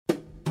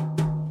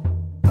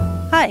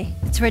Hi,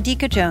 it's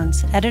Radhika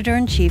Jones,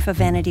 Editor-in-Chief of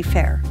Vanity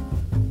Fair.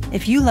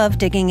 If you love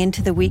digging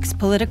into the week's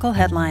political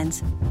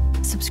headlines,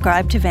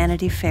 subscribe to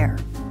Vanity Fair.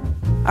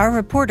 Our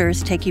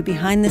reporters take you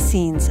behind the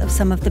scenes of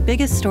some of the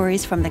biggest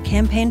stories from the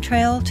campaign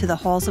trail to the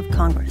halls of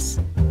Congress.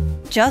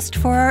 Just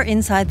for our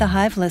Inside the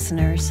Hive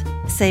listeners,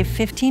 save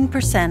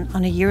 15%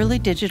 on a yearly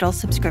digital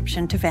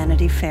subscription to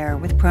Vanity Fair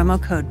with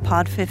promo code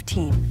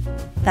POD15.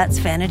 That's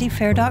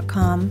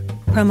vanityfair.com,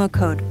 promo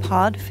code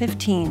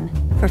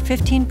POD15 for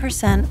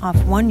 15%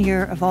 off 1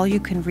 year of all you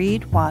can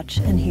read, watch,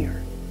 and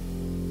hear.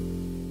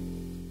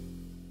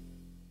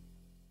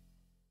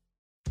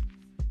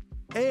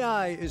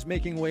 AI is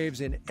making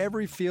waves in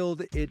every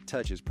field it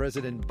touches.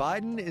 President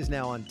Biden is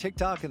now on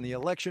TikTok, and the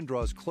election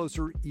draws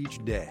closer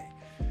each day.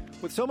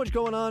 With so much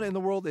going on in the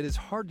world, it is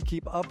hard to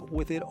keep up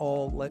with it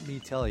all, let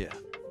me tell you.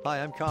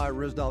 Hi, I'm Kai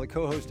Risdal, the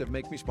co-host of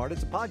Make Me Smart.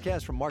 It's a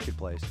podcast from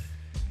Marketplace.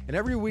 And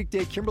every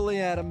weekday,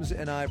 Kimberly Adams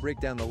and I break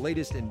down the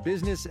latest in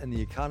business and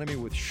the economy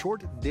with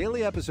short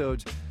daily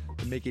episodes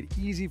to make it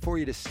easy for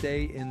you to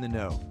stay in the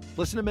know.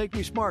 Listen to Make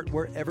Me Smart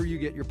wherever you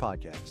get your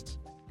podcasts.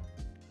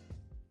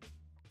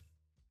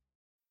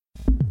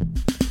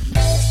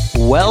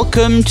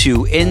 Welcome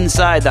to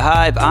Inside the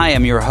Hive. I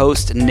am your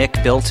host,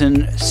 Nick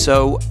Bilton.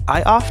 So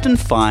I often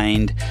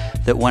find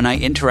that when I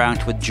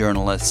interact with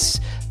journalists,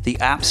 the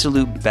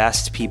absolute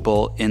best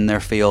people in their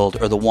field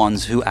are the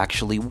ones who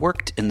actually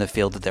worked in the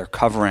field that they're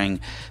covering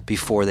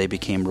before they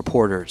became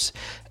reporters.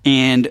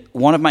 And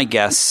one of my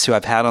guests who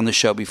I've had on the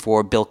show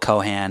before, Bill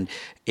Cohan,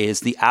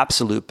 is the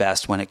absolute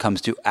best when it comes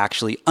to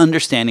actually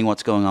understanding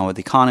what's going on with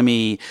the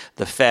economy,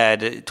 the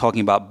Fed, talking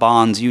about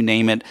bonds, you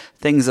name it,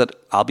 things that,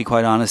 I'll be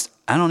quite honest,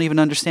 I don't even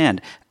understand.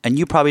 And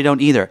you probably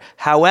don't either.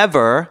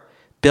 However,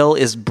 Bill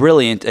is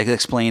brilliant at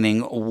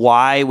explaining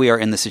why we are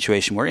in the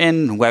situation we're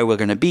in, where we're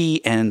going to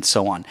be, and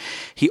so on.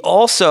 He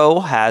also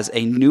has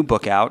a new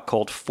book out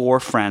called Four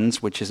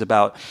Friends, which is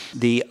about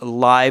the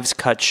lives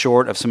cut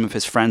short of some of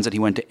his friends that he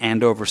went to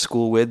Andover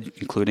School with,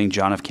 including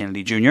John F.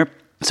 Kennedy Jr.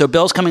 So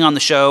Bill's coming on the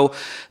show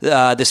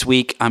this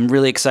week. I'm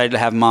really excited to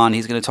have him on.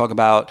 He's going to talk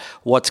about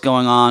what's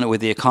going on with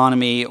the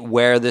economy,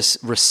 where this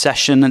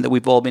recession that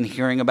we've all been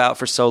hearing about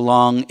for so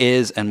long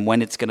is, and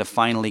when it's going to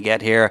finally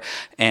get here,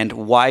 and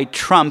why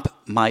Trump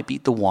might be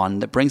the one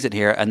that brings it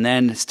here. And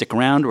then stick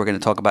around. We're going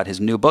to talk about his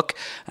new book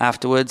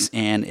afterwards,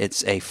 and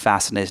it's a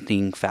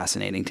fascinating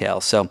tale.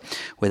 So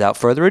without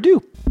further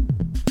ado,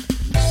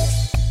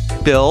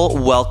 Bill,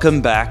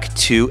 welcome back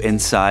to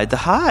Inside the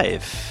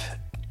Hive.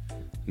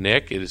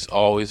 Nick, it is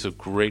always a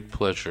great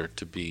pleasure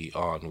to be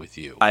on with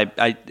you.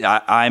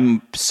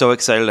 I'm so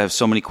excited. I have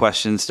so many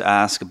questions to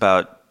ask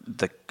about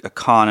the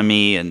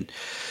economy and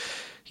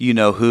you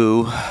know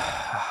who,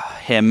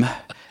 him.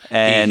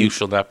 And he who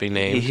shall not be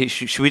named.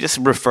 Should we just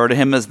refer to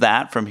him as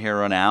that from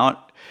here on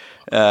out?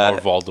 Or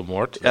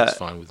Voldemort. That's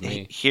fine with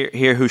me.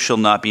 Here who shall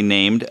not be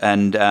named.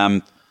 And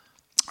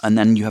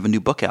then you have a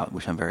new book out,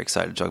 which I'm very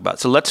excited to talk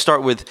about. So let's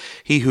start with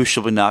he who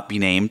shall not be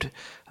named.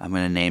 I'm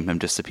going to name him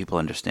just so people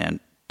understand.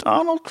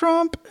 Donald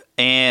Trump.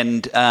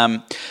 And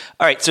all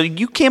right, so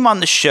you came on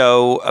the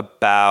show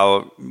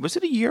about, was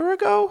it a year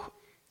ago?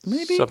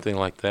 Maybe something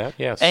like that.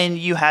 Yes. And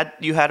you had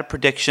a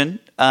prediction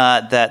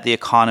that the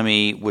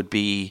economy would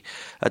be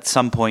at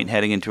some point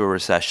heading into a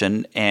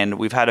recession, and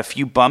we've had a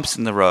few bumps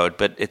in the road.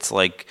 But it's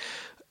like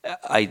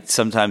I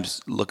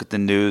sometimes look at the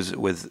news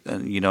with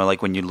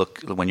like when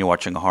you're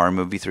watching a horror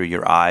movie through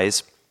your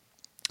eyes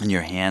and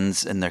your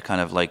hands, and they're kind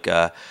of like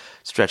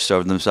stretched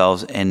over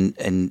themselves,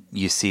 and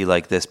you see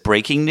like this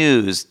breaking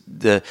news: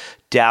 the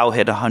Dow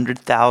hit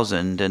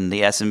 100,000, and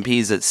the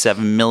S&P's at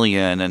 7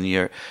 million,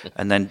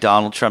 and then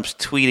Donald Trump's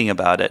tweeting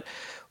about it.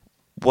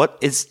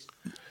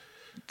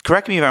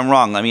 Correct me if I'm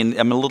wrong. I mean,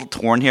 I'm a little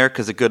torn here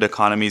because a good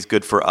economy is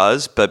good for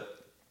us, but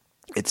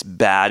it's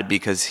bad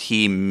because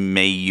he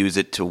may use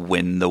it to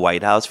win the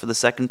White House for the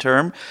second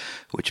term,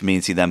 which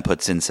means he then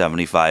puts in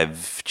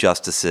 75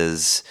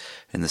 justices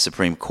in the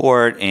Supreme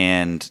Court,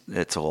 and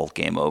it's all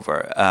game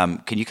over.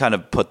 Can you kind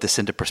of put this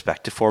into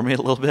perspective for me a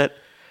little bit?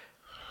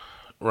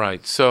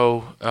 Right.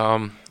 So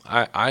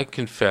I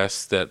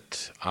confess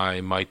that I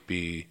might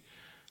be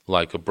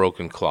like a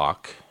broken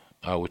clock,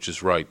 which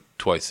is right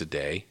twice a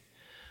day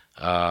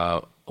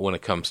when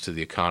it comes to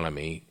the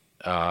economy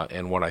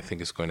and what I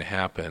think is going to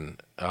happen.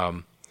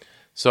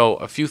 So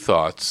a few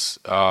thoughts.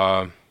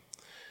 No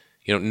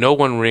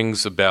one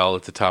rings a bell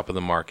at the top of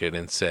the market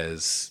and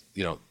says,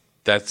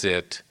 that's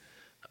it.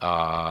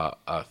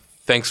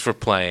 Thanks for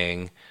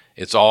playing.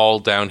 It's all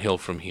downhill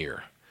from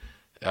here.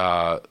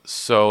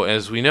 So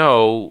as we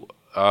know,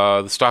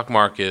 the stock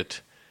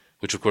market,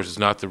 which of course is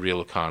not the real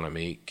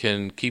economy,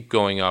 can keep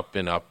going up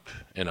and up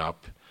and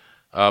up.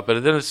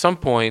 But then at some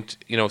point,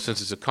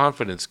 since it's a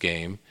confidence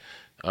game,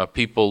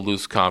 people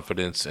lose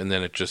confidence, and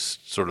then it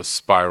just sort of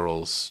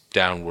spirals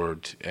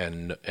downward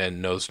and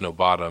knows no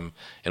bottom.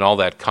 And all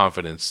that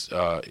confidence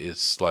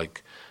is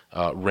like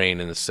rain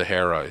in the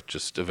Sahara. It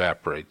just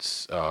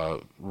evaporates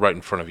right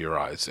in front of your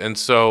eyes. And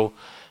so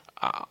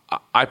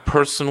I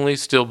personally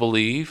still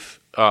believe,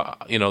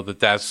 that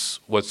that's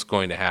what's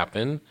going to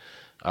happen.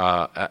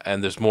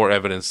 And there's more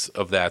evidence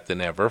of that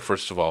than ever.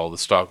 First of all, the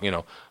stock,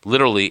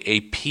 literally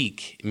a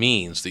peak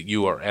means that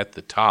you are at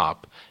the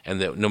top, and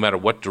that no matter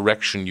what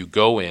direction you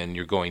go in,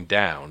 you're going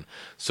down.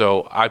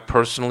 So I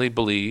personally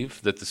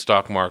believe that the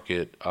stock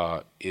market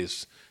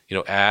is,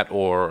 at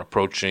or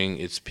approaching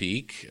its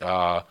peak.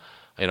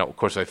 Of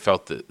course, I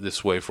felt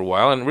this way for a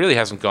while, and it really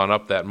hasn't gone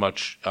up that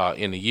much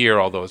in a year,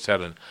 although it's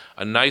had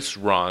a nice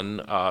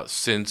run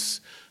since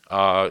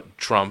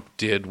Trump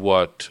did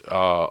what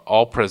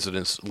all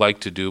presidents like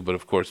to do, but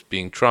of course,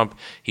 being Trump,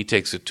 he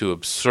takes it to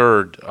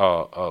absurd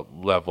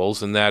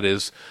levels, and that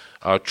is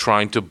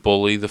trying to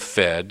bully the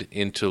Fed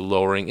into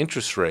lowering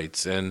interest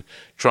rates. And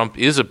Trump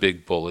is a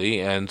big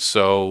bully, and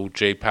so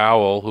Jay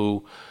Powell,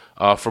 who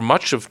for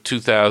much of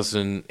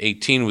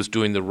 2018 was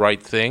doing the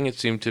right thing, it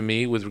seemed to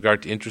me, with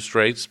regard to interest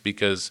rates,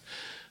 because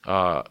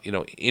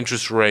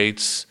interest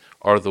rates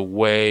are the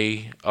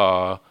way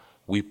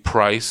we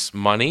price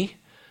money.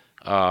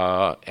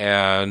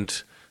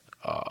 And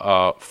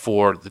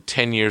for the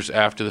 10 years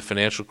after the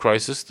financial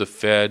crisis, the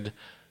Fed,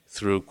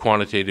 through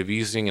quantitative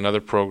easing and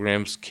other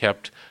programs,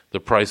 kept the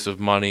price of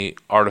money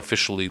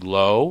artificially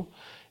low.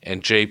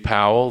 And Jay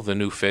Powell, the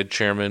new Fed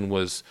chairman,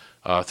 was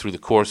through the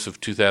course of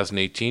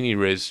 2018, he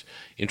raised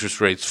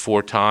interest rates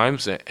 4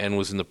 times and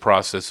was in the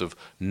process of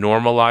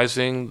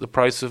normalizing the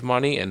price of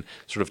money and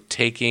sort of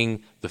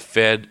taking the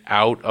Fed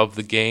out of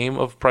the game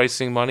of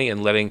pricing money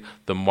and letting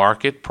the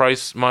market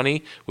price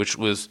money, which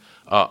was,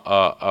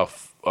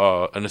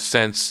 in a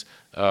sense,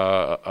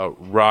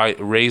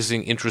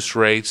 raising interest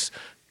rates,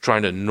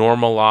 trying to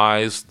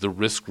normalize the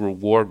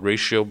risk-reward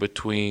ratio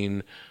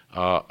between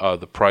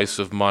the price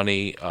of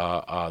money,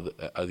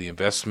 the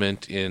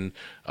investment in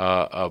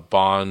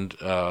bond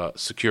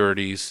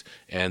securities,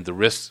 and the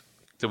risk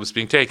that was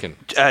being taken.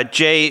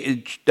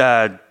 Jay,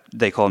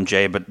 they call him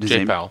Jay, but his Jay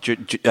name, Powell. Jay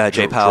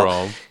Powell.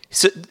 Jerome.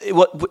 So,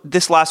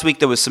 this last week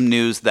there was some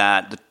news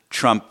that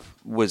Trump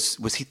was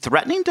he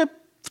threatening to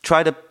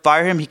try to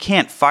fire him? He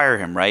can't fire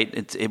him,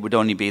 right? It would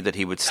only be that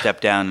he would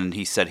step down, and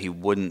he said he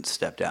wouldn't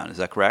step down. Is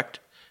that correct?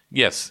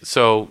 Yes.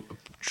 So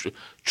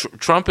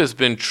Trump has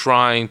been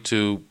trying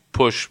to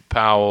push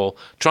Powell.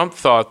 Trump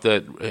thought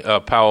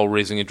that Powell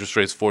raising interest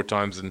rates 4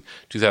 times in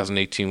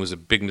 2018 was a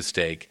big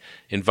mistake.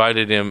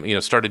 Invited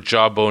him, started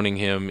jawboning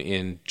him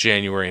in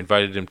January,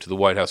 invited him to the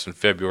White House in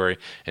February,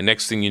 and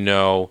next thing you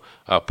know,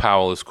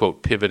 Powell is,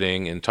 quote,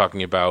 pivoting and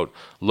talking about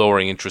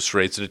lowering interest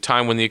rates at a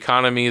time when the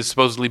economy is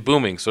supposedly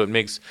booming, so it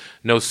makes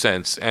no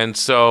sense. And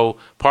so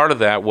part of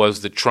that was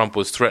that Trump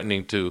was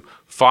threatening to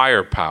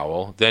fire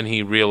Powell. Then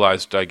he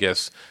realized, I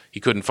guess, he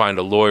couldn't find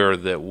a lawyer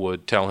that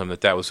would tell him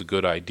that was a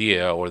good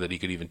idea or that he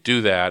could even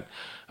do that.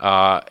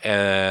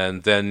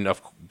 And then,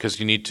 because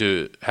you need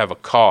to have a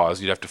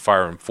cause, you'd have to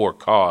fire him for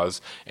cause,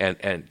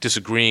 and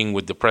disagreeing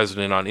with the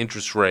president on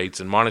interest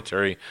rates and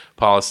monetary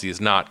policy is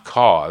not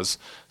cause.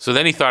 So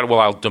then he thought, well,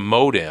 I'll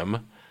demote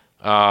him.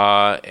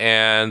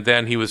 And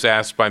then he was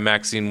asked by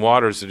Maxine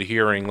Waters at a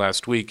hearing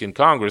last week in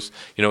Congress,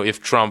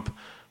 if Trump,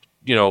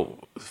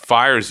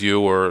 fires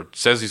you or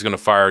says he's going to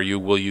fire you,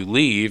 will you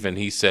leave? And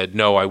he said,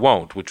 no, I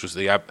won't, which was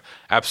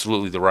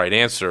absolutely the right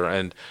answer.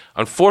 And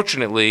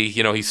unfortunately,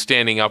 he's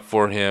standing up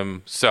for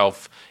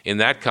himself in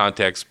that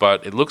context,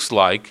 but it looks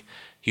like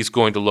he's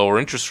going to lower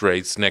interest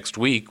rates next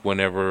week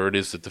whenever it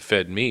is that the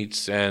Fed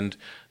meets. And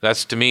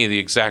that's, to me, the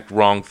exact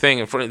wrong thing.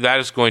 And that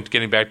is going to,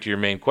 getting back to your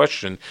main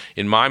question,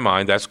 in my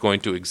mind, that's going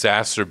to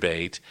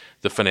exacerbate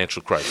the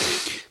financial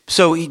crisis.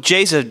 So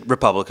Jay's a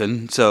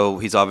Republican, so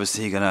he's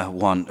obviously going to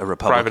want a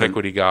Republican. Private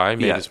equity guy,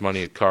 made his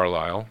money at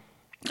Carlyle.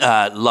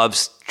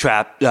 Loves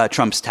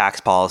Trump's tax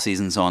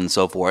policies and so on and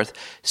so forth.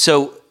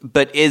 So,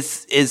 but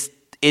is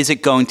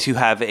it going to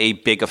have a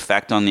big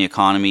effect on the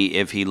economy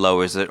if he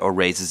lowers it or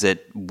raises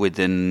it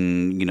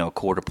within, a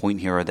quarter point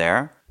here or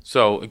there?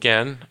 So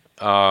again,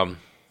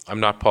 I'm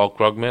not Paul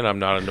Krugman. I'm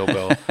not a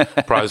Nobel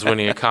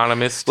Prize-winning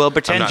economist. Well,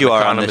 pretend you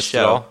are on this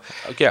show.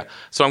 Yeah,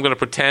 so I'm going to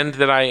pretend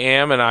that I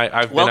am, and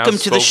I've been Welcome outspoken.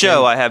 to the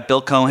show. I have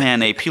Bill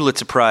Cohan, a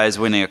Pulitzer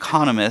Prize-winning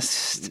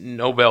economist.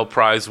 Nobel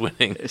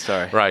Prize-winning.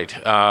 Sorry. Right.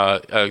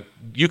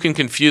 You can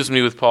confuse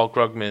me with Paul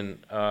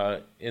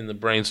Krugman in the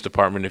brains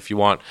department if you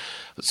want.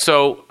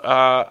 So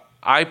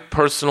I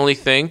personally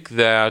think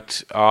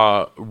that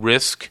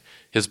risk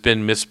has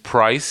been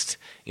mispriced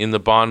in the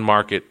bond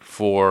market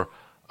for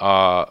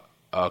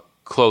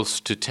close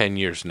to 10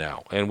 years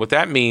now. And what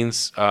that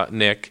means,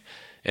 Nick,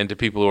 and to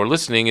people who are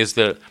listening, is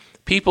that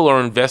people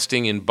are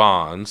investing in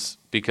bonds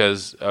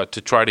because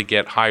to try to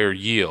get higher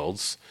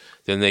yields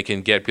than they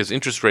can get, because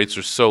interest rates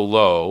are so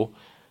low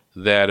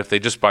that if they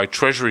just buy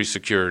Treasury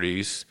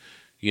securities,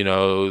 they're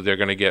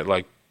going to get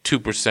like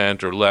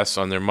 2% or less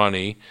on their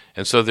money.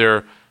 And so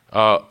they're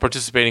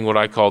participating in what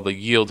I call the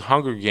yield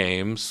hunger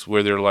games,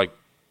 where they're like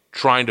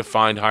trying to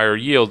find higher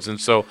yields.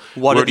 And so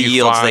what are the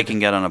yields they can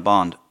get on a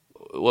bond?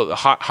 Well,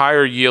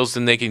 higher yields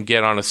than they can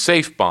get on a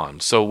safe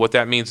bond. So what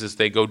that means is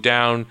they go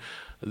down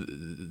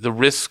the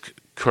risk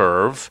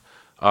curve.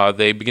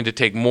 They begin to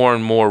take more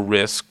and more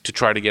risk to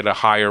try to get a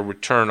higher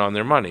return on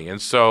their money.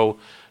 And so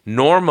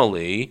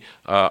Normally,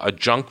 a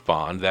junk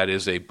bond, that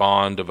is a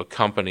bond of a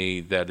company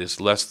that is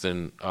has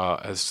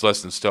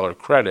less than stellar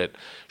credit,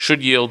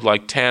 should yield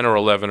like 10 or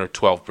 11 or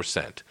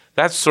 12%.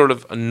 That's sort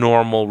of a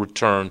normal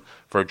return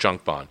for a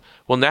junk bond.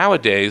 Well,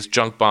 nowadays,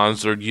 junk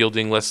bonds are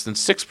yielding less than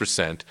 6%.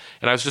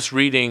 And I was just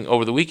reading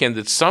over the weekend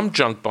that some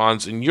junk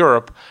bonds in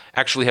Europe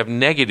actually have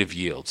negative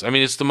yields. I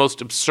mean, it's the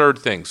most absurd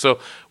thing. So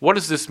what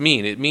does this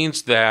mean? It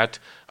means that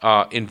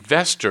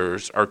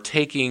investors are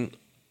taking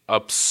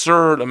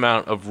absurd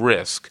amount of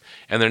risk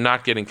and they're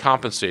not getting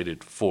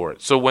compensated for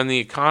it. So when the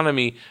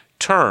economy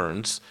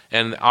turns,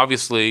 and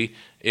obviously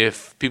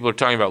if people are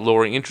talking about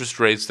lowering interest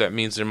rates, that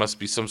means there must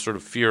be some sort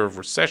of fear of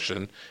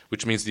recession,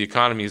 which means the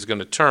economy is going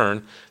to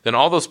turn. Then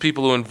all those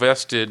people who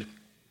invested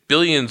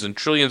billions and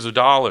trillions of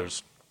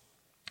dollars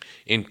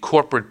in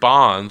corporate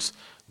bonds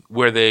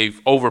where they've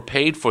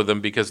overpaid for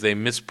them because they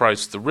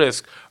mispriced the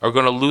risk are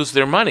going to lose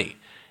their money.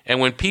 And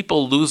when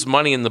people lose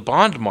money in the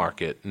bond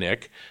market,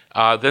 Nick,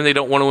 then they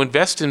don't want to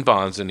invest in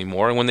bonds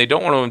anymore. And when they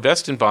don't want to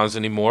invest in bonds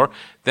anymore,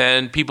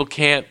 then people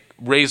can't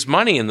raise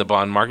money in the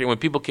bond market. When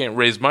people can't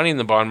raise money in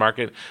the bond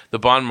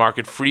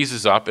market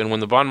freezes up. And when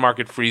the bond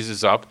market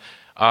freezes up,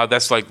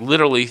 that's like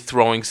literally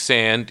throwing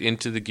sand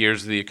into the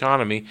gears of the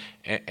economy,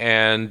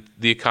 and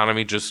the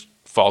economy just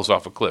falls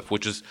off a cliff,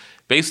 which is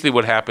basically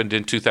what happened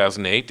in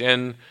 2008.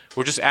 And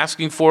we're just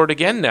asking for it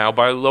again now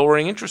by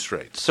lowering interest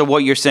rates. So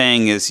what you're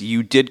saying is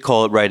you did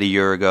call it right a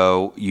year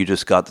ago. You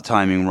just got the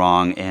timing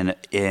wrong.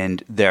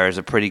 And there is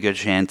a pretty good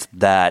chance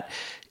that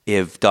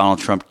if Donald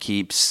Trump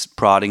keeps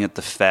prodding at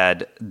the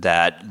Fed,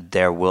 that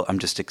there will, I'm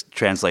just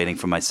translating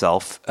for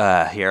myself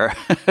here.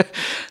 And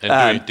doing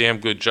a damn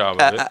good job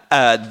of it.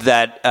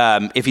 That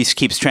if he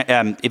keeps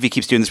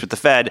doing this with the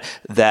Fed,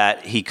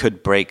 that he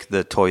could break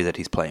the toy that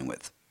he's playing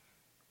with.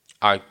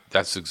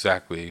 That's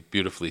exactly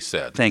beautifully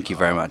said. Thank you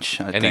very much.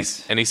 And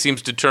he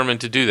seems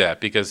determined to do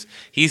that because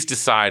he's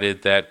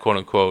decided that, quote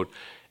unquote,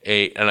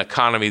 an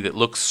economy that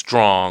looks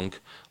strong,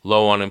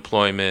 low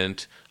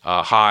unemployment,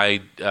 high,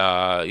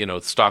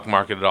 stock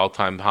market at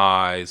all-time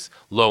highs,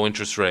 low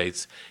interest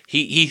rates.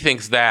 He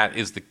thinks that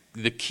is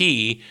the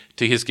key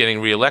to his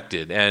getting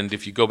reelected. And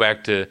if you go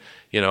back to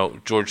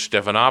George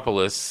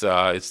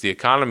Stephanopoulos, it's the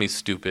economy's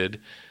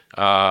stupid,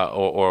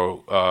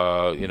 or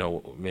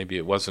maybe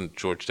it wasn't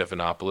George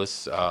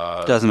Stephanopoulos.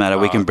 Doesn't matter.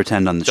 We can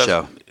pretend on the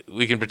show.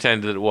 We can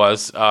pretend that it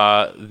was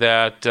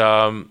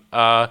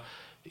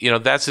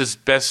that's his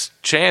best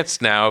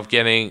chance now of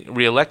getting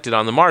reelected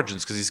on the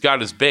margins because he's got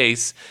his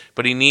base,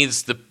 but he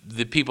needs the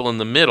people in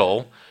the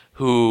middle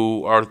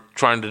who are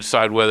trying to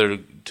decide whether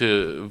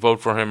to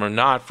vote for him or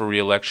not for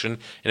reelection.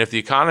 And if the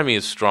economy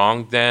is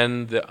strong,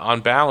 then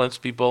on balance,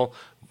 people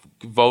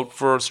vote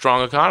for a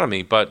strong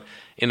economy. But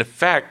in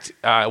effect,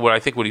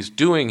 what he's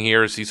doing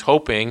here is he's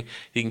hoping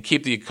he can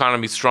keep the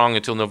economy strong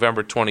until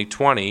November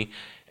 2020.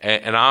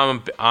 And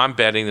I'm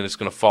betting that it's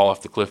going to fall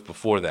off the cliff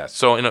before that.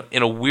 So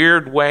in a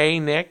weird way,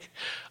 Nick,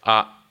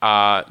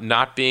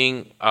 not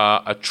being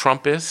a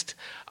Trumpist,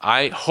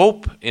 I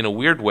hope in a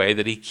weird way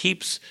that he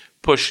keeps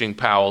pushing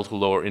Powell to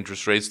lower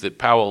interest rates, that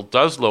Powell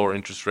does lower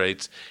interest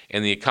rates,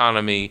 and the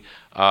economy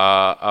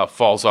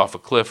falls off a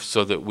cliff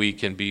so that we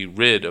can be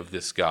rid of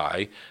this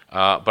guy.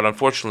 But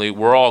unfortunately,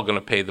 we're all going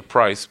to pay the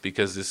price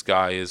because this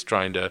guy is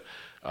trying to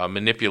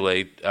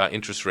manipulate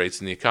interest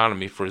rates in the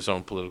economy for his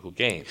own political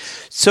gain.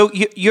 So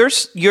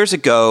years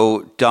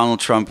ago, Donald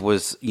Trump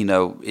was,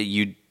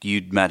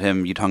 you'd met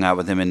him, you'd hung out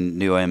with him and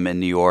knew him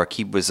in New York.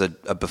 He was a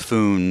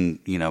buffoon.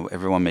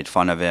 Everyone made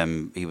fun of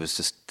him. He was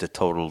just a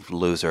total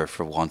loser,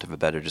 for want of a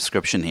better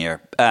description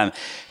here. And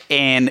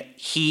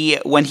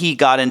when he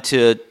got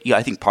into,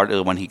 I think partly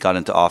when he got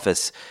into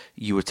office,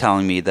 you were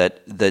telling me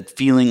that the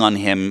feeling on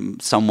him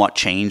somewhat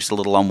changed a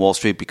little on Wall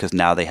Street because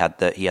now he had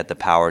the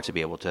power to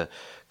be able to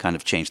kind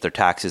of change their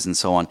taxes and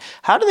so on.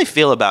 How do they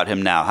feel about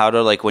him now? How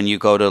do, when you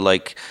go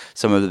to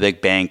some of the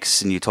big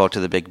banks and you talk to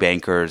the big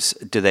bankers,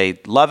 do they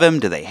love him?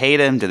 Do they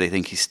hate him? Do they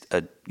think he's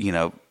a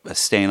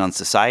stain on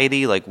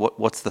society?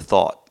 What's the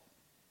thought?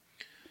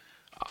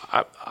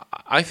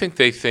 I think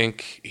they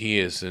think he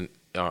is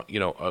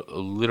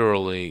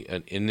literally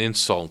an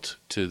insult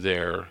to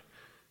their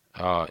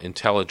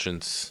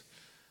intelligence.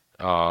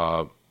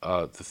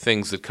 The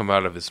things that come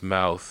out of his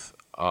mouth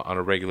on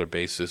a regular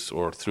basis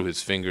or through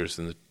his fingers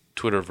in the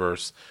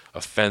Twitterverse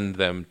offend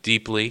them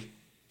deeply,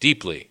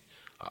 deeply,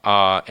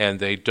 and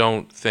they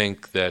don't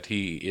think that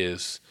he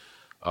is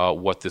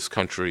what this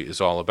country is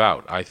all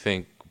about. I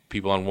think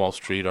people on Wall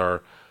Street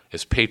are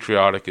as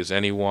patriotic as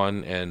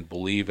anyone and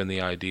believe in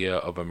the idea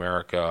of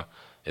America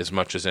as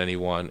much as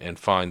anyone and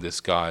find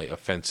this guy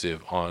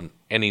offensive on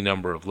any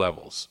number of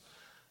levels.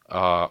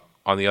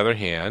 On the other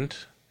hand,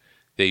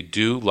 they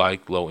do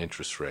like low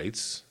interest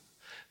rates.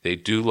 They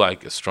do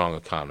like a strong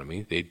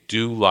economy. They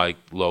do like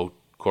low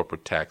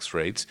corporate tax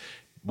rates.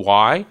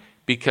 Why?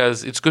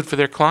 Because it's good for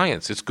their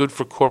clients. It's good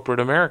for corporate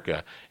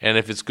America. And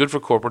if it's good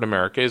for corporate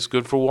America, it's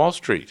good for Wall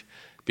Street.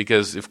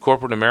 Because if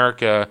corporate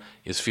America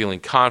is feeling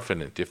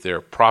confident, if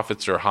their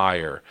profits are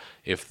higher,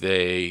 if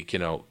they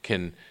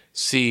can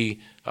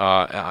see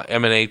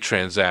M&A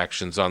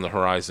transactions on the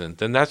horizon,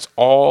 then that's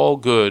all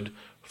good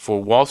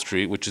for Wall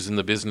Street, which is in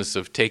the business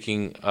of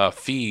taking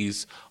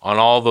fees on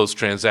all those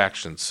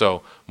transactions.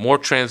 So more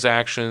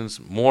transactions,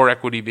 more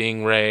equity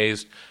being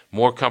raised,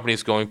 more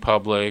companies going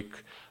public,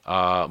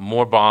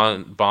 more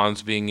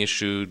bonds being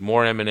issued,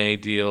 more M&A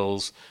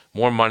deals,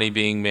 more money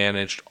being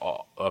managed,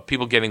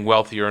 people getting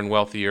wealthier and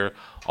wealthier.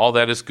 All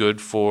that is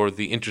good for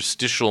the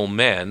interstitial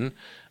men,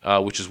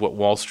 which is what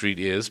Wall Street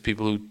is,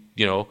 people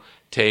who,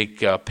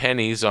 take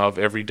pennies of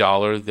every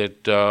dollar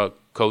that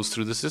goes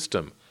through the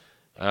system.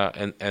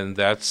 And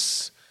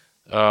that's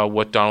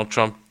what Donald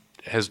Trump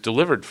has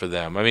delivered for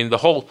them. I mean, the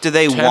whole Do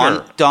they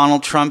want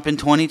Donald Trump in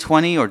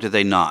 2020 or do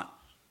they not?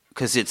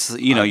 Because it's,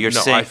 you're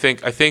saying...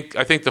 I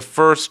think the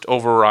first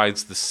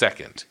overrides the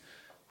second,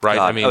 right?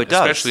 God. I mean,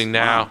 especially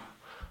now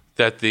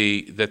that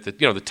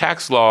the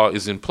tax law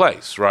is in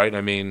place, right?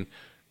 I mean,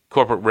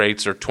 corporate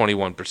rates are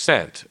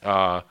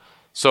 21%.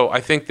 So I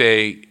think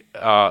they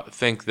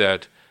think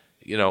that,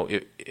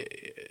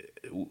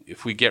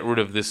 if we get rid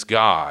of this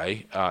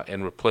guy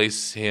and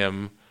replace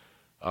him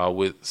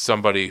with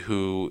somebody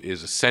who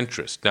is a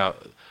centrist. Now,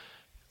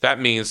 that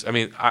means,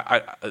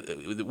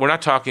 we're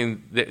not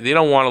talking, they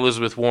don't want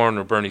Elizabeth Warren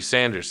or Bernie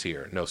Sanders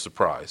here, no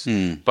surprise.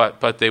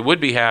 But they would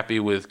be happy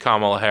with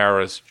Kamala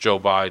Harris, Joe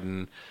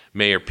Biden,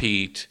 Mayor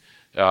Pete,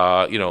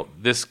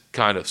 this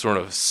kind of sort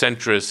of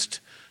centrist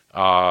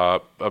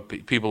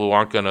people who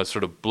aren't going to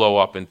sort of blow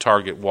up and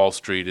target Wall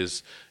Street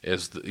as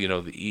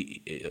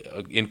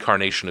the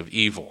incarnation of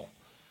evil.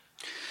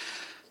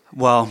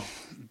 Well,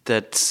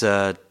 that's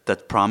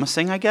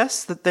promising, I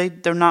guess, that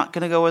they're not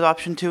going to go with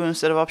option 2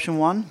 instead of option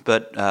 1,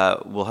 but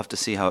we'll have to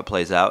see how it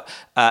plays out.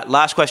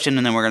 Last question,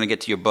 and then we're going to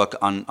get to your book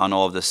on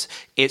all of this.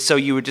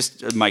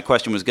 My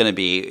question was going to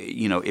be,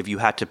 if you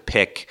had to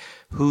pick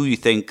who you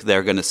think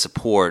they're going to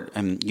support,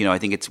 and I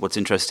think it's what's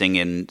interesting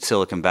in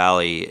Silicon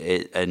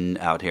Valley and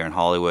out here in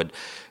Hollywood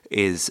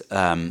is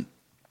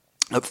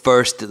at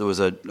first there was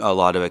a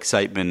lot of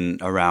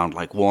excitement around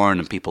like Warren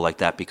and people like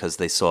that because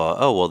they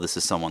saw, this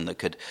is someone that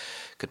could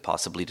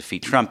possibly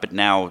defeat Trump. But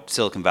now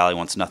Silicon Valley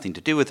wants nothing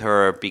to do with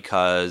her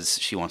because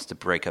she wants to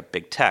break up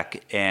big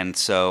tech. And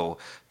so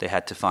they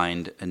had to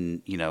find a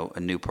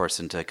new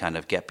person to kind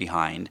of get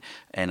behind.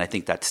 And I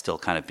think that's still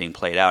kind of being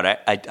played out.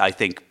 I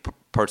think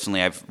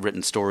personally I've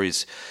written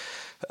stories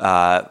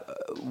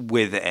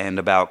with and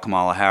about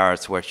Kamala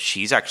Harris where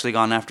she's actually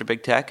gone after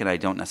big tech, and I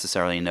don't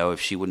necessarily know if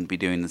she wouldn't be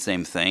doing the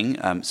same thing,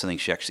 something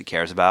she actually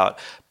cares about.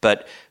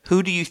 But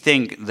who do you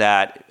think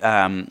that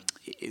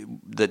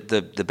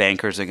the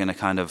bankers are going to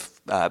kind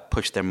of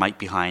push their might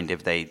behind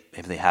if they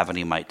have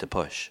any might to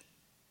push?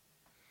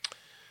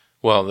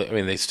 Well,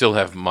 they still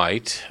have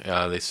might.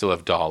 They still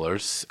have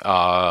dollars.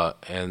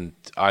 And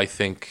I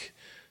think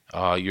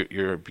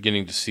you're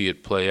beginning to see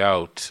it play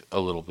out a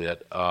little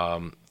bit.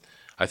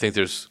 I think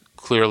there's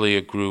clearly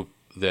a group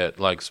that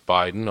likes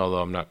Biden,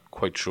 although I'm not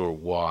quite sure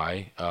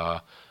why. I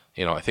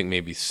think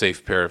maybe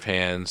safe pair of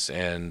hands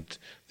and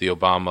the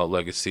Obama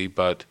legacy.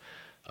 But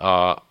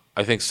I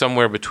think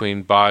somewhere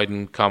between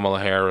Biden, Kamala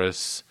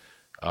Harris,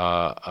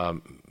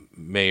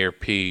 Mayor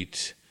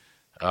Pete,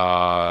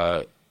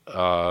 a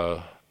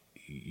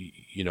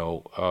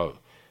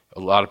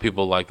lot of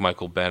people like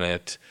Michael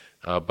Bennet,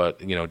 but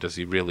does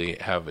he really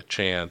have a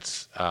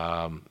chance?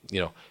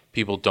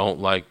 People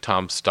don't like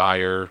Tom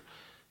Steyer,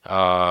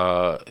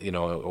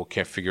 or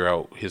can't figure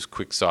out his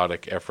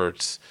quixotic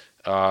efforts.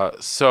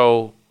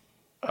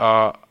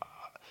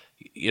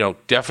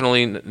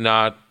 Definitely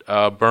not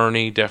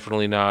Bernie,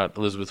 definitely not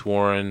Elizabeth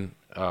Warren,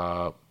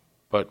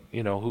 but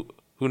who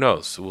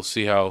knows? We'll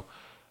see how.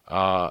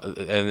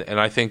 And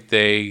I think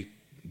they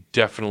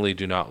definitely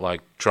do not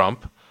like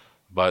Trump,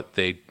 but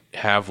they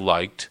have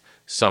liked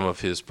some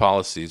of his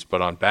policies.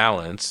 But on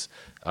balance,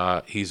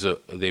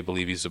 they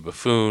believe he's a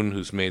buffoon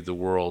who's made the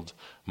world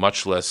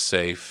much less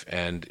safe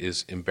and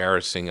is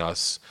embarrassing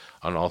us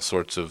on all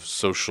sorts of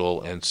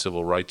social and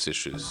civil rights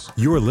issues.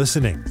 You're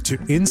listening to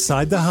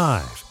Inside the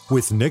Hive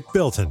with Nick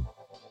Bilton.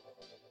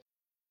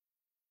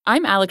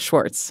 I'm Alex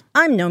Schwartz.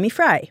 I'm Nomi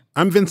Fry.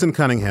 I'm Vincent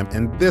Cunningham,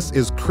 and this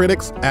is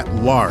Critics at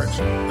Large,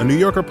 a New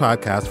Yorker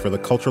podcast for the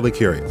culturally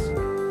curious.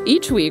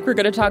 Each week, we're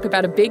going to talk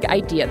about a big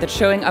idea that's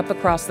showing up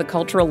across the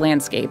cultural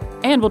landscape,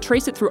 and we'll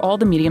trace it through all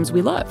the mediums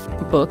we love.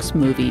 Books,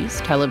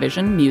 movies,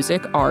 television,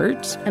 music,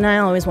 art. And I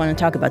always want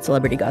to talk about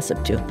celebrity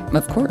gossip, too.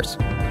 Of course.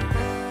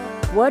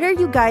 What are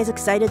you guys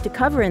excited to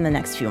cover in the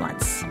next few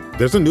months?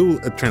 There's a new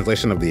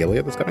translation of the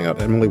Iliad that's coming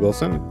out, Emily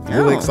Wilson.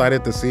 Really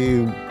excited to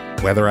see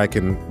whether I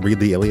can read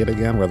the Iliad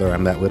again, whether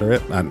I'm that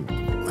literate.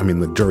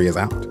 The jury is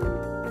out.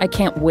 I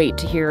can't wait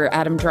to hear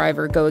Adam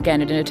Driver go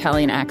again in an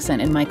Italian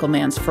accent in Michael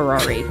Mann's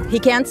Ferrari. He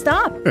can't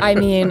stop.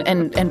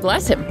 And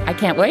bless him. I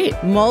can't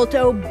wait.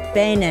 Molto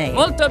bene.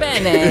 Molto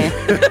bene.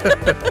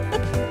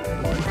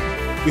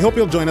 We hope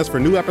you'll join us for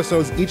new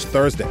episodes each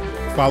Thursday.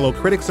 Follow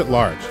Critics at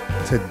Large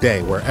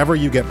today, wherever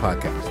you get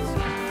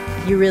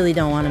podcasts. You really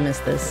don't want to miss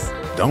this.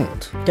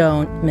 Don't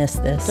miss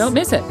this. Don't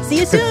miss it. See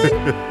you soon.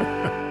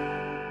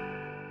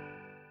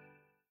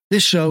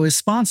 This show is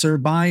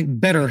sponsored by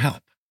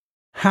BetterHelp.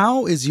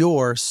 How is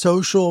your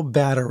social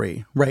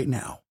battery right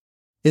now?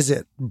 Is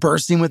it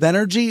bursting with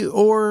energy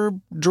or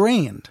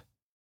drained?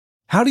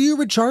 How do you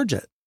recharge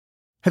it?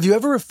 Have you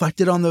ever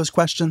reflected on those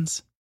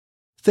questions?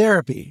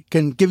 Therapy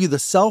can give you the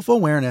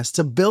self-awareness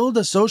to build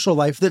a social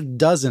life that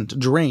doesn't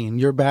drain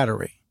your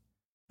battery.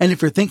 And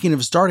if you're thinking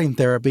of starting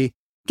therapy,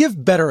 give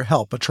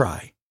BetterHelp a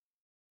try.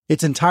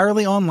 It's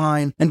entirely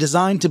online and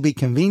designed to be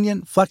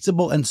convenient,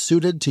 flexible, and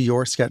suited to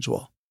your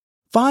schedule.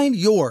 Find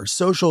your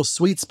social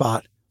sweet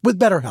spot with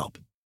BetterHelp.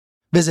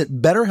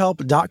 Visit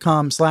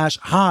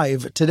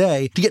BetterHelp.com/Hive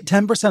today to get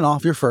 10%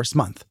 off your first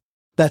month.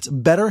 That's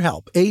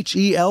BetterHelp,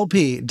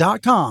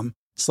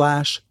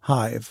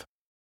 HELP.com/Hive.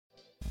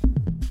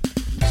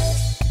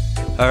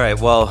 All right,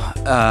 well,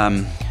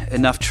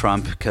 enough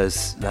Trump,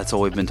 because that's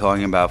all we've been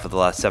talking about for the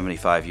last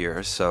 75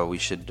 years. So we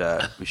should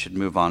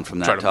move on from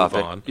that Try to topic.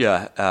 move on.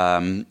 Yeah.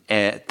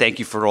 Thank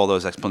you for all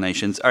those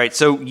explanations. All right,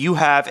 so you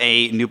have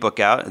a new book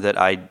out that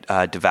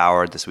I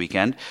devoured this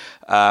weekend.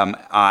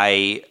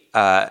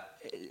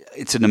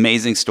 It's an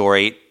amazing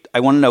story. I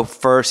want to know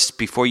first,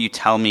 before you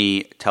tell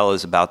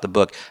us about the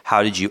book,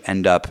 how did you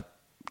end up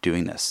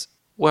doing this?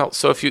 Well,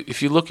 so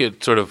if you look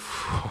at sort of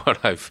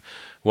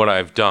what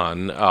I've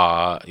done,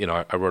 I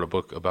wrote a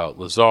book about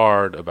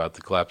Lazard, about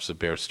the collapse of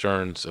Bear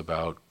Stearns,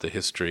 about the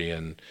history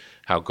and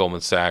how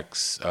Goldman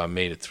Sachs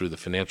made it through the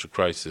financial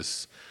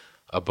crisis,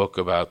 a book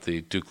about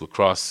the Duke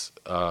lacrosse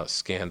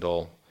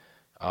scandal.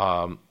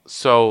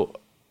 So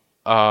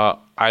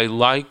I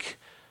like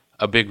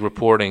a big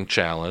reporting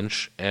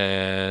challenge,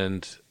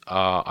 and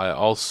I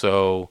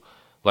also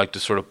like to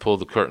sort of pull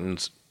the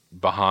curtains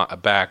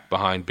back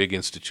behind big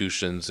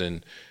institutions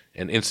and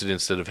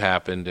incidents that have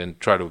happened and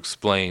try to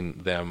explain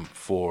them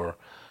for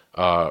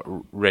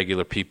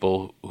regular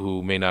people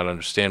who may not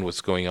understand what's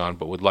going on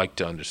but would like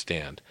to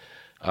understand.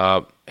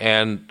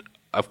 And,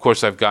 of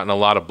course, I've gotten a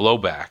lot of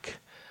blowback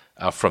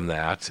from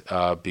that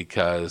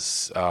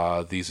because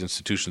these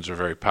institutions are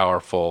very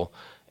powerful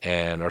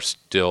and are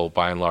still,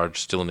 by and large,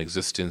 still in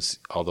existence,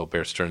 although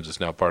Bear Stearns is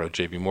now part of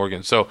J.P.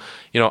 Morgan. So,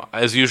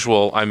 as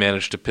usual, I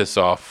managed to piss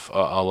off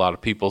a lot of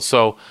people.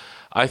 So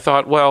I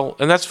thought, well,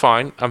 and that's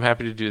fine. I'm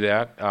happy to do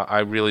that.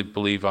 I really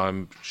believe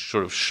I'm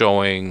sort of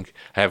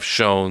have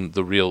shown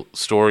the real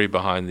story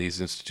behind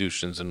these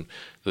institutions and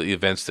the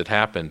events that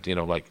happened.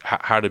 Like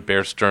how did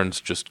Bear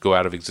Stearns just go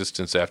out of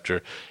existence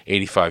after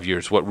 85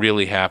 years? What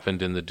really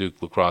happened in the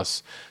Duke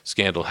lacrosse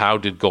scandal? How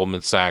did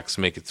Goldman Sachs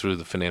make it through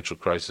the financial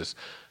crisis?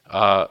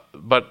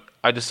 But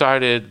I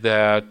decided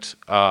that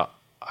I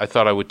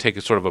thought I would take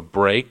a sort of a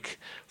break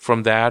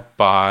from that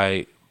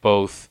by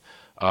both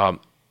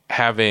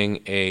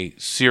having a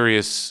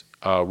serious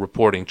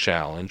reporting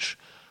challenge,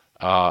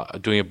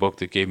 doing a book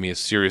that gave me a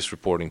serious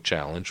reporting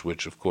challenge,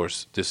 which, of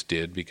course, this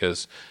did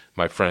because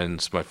my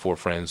 4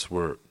 friends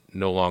were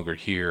no longer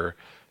here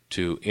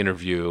to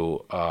interview,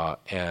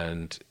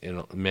 and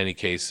in many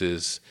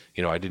cases,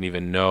 I didn't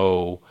even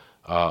know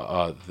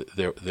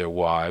their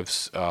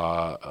wives,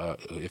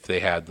 if they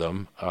had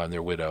them, and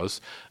their widows.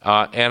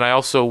 And I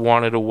also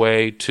wanted a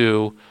way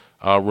to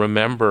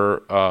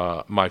remember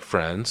my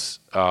friends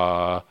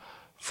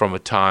from a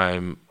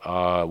time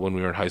when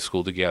we were in high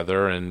school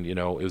together. And, it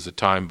was a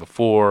time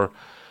before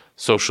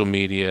social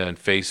media and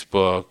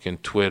Facebook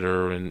and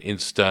Twitter and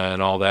Insta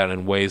and all that,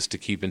 and ways to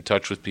keep in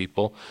touch with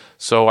people.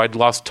 So I'd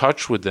lost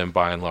touch with them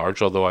by and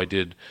large, although I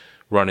did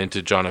run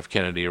into John F.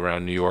 Kennedy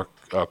around New York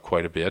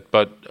quite a bit.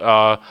 But,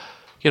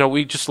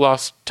 we just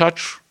lost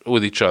touch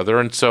with each other.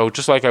 And so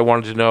just like I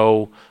wanted to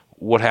know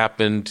what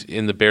happened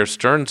in the Bear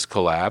Stearns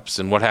collapse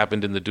and what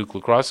happened in the Duke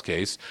lacrosse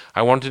case,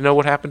 I wanted to know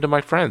what happened to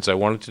my friends. I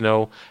wanted to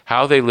know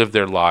how they lived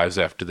their lives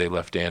after they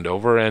left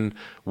Andover and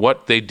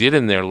what they did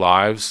in their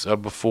lives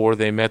before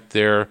they met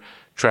their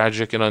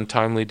tragic and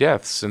untimely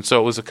deaths. And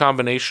so it was a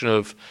combination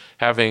of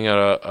having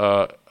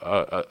a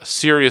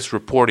serious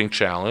reporting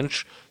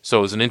challenge, so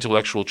it was an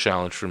intellectual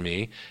challenge for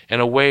me,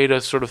 and a way to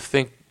sort of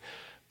think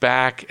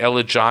back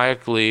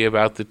elegiacally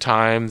about the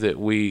time that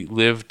we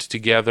lived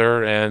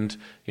together. And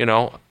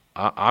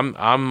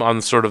I'm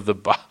on sort of the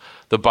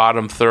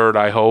bottom third.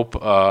 I hope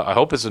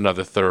it's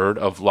another third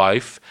of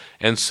life.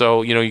 And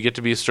so you get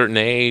to be a certain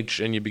age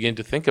and you begin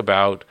to think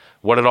about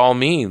what it all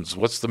means.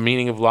 What's the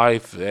meaning of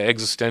life?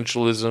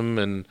 Existentialism,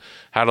 and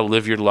how to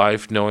live your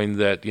life knowing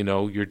that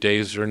your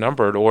days are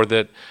numbered, or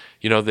that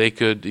they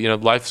could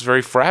life's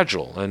very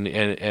fragile,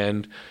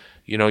 and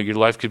your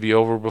life could be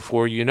over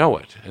before you know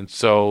it. And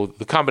so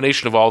the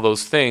combination of all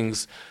those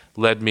things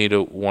led me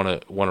to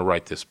want to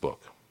write this book.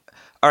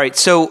 All right,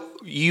 so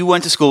you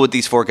went to school with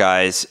these 4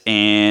 guys,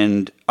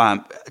 and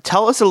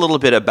tell us a little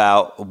bit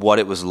about what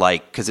it was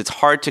like, because it's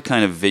hard to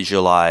kind of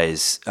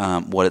visualize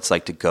what it's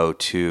like to go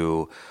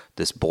to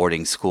this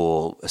boarding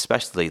school,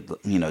 especially,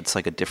 it's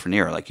like a different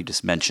era, like you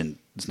just mentioned.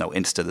 There's no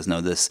Insta, there's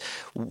no this.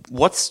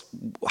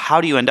 How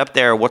do you end up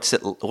there?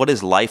 What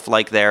is life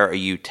like there? Are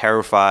you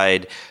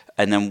terrified?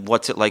 And then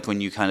what's it like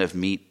when you kind of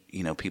meet,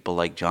 people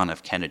like John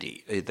F.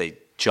 Kennedy? Are they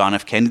John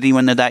F. Kennedy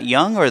when they're that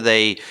young, or are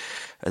they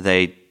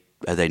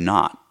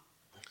not?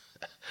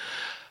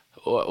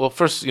 Well,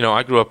 first,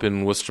 I grew up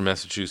in Worcester,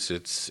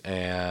 Massachusetts,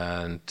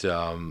 and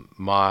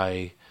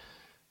my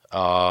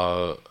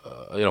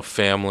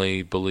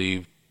family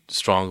believed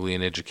strongly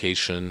in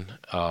education,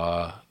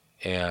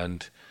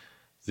 and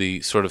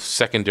the sort of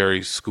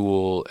secondary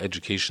school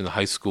education, the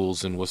high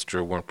schools in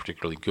Worcester weren't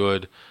particularly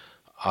good.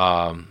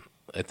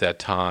 At that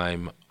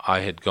time, I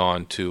had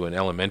gone to an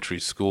elementary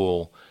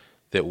school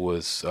that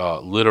was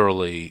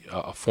literally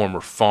a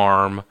former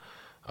farm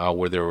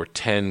where there were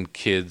 10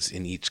 kids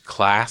in each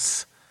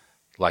class.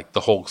 Like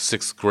the whole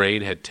 6th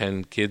grade had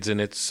 10 kids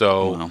in it.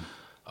 So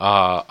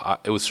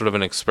it was sort of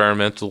an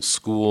experimental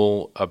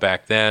school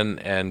back then,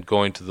 and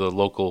going to the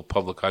local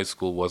public high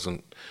school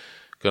wasn't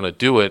going to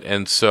do it.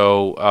 And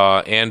so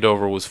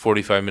Andover was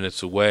 45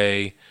 minutes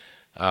away.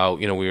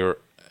 We were,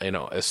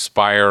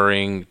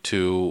 aspiring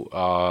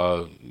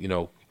to,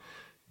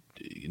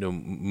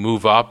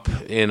 move up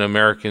in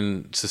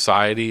American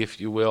society, if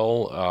you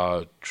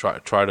will,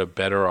 try to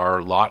better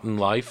our lot in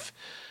life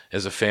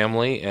as a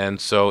family.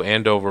 And so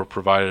Andover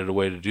provided a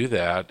way to do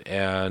that.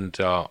 And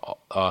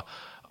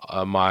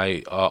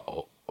my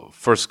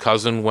first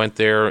cousin went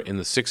there in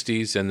the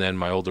 60s, and then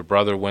my older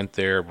brother went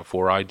there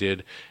before I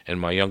did, and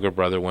my younger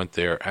brother went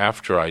there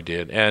after I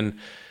did. And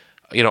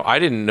I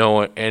didn't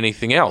know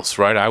anything else,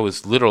 right? I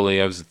was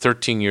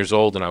 13 years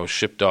old, and I was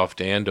shipped off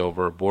to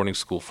Andover, a boarding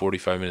school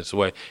 45 minutes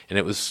away. And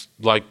it was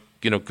like,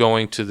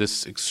 going to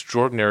this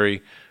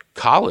extraordinary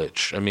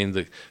college. I mean,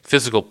 the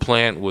physical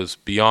plant was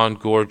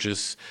beyond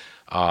gorgeous.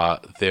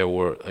 There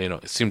were,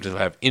 it seemed to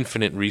have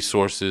infinite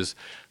resources.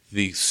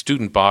 The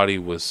student body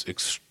was,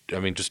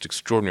 just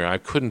extraordinary. I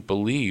couldn't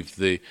believe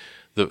the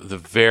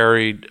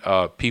varied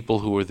people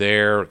who were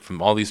there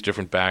from all these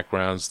different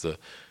backgrounds.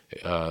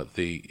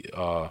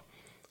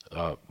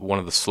 One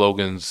of the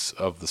slogans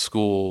of the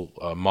school,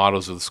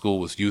 mottos of the school,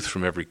 was "Youth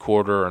from every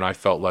quarter," and I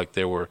felt like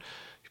there were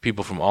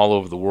people from all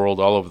over the world,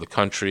 all over the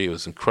country. It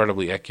was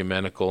incredibly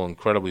ecumenical,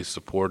 incredibly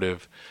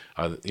supportive.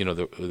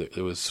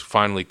 There was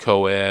finally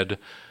co-ed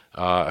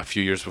a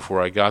few years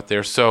before I got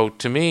there. So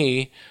to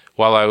me,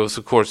 while I was,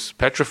 of course,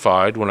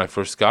 petrified when I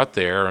first got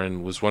there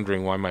and was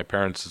wondering why my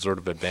parents had sort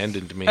of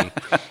abandoned me,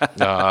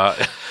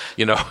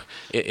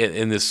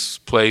 in this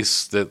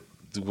place that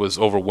was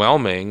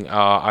overwhelming,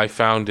 I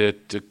found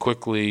it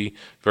quickly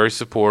very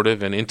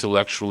supportive and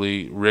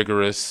intellectually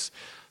rigorous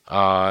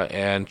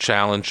and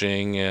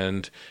challenging.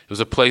 And it was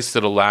a place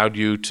that allowed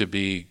you to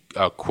be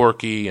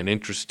quirky and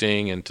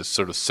interesting and to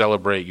sort of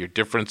celebrate your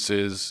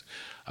differences.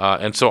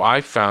 And so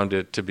I found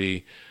it to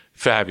be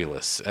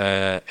fabulous.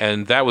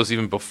 And that was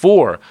even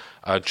before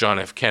John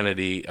F.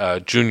 Kennedy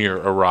Jr.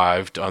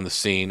 arrived on the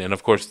scene. And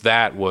of course,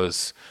 that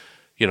was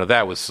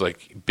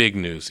like big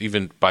news,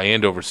 even by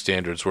Andover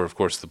standards, where, of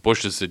course, the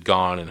Bushes had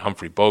gone, and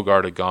Humphrey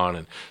Bogart had gone,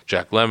 and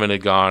Jack Lemmon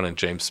had gone, and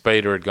James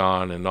Spader had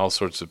gone, and all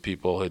sorts of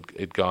people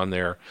had gone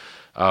there.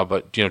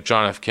 But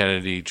John F.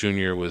 Kennedy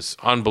Jr. was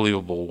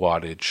unbelievable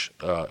wattage,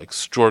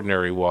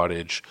 extraordinary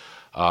wattage,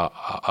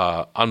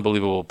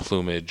 unbelievable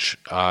plumage,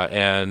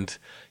 and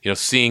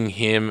seeing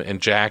him and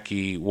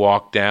Jackie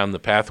walk down the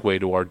pathway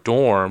to our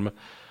dorm,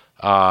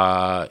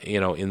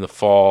 in the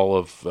fall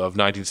of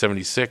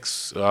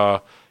 1976.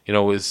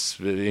 Is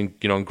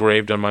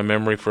engraved on my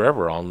memory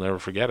forever. I'll never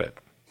forget it.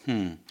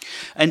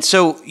 And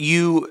so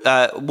you,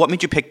 what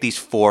made you pick these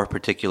 4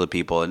 particular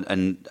people?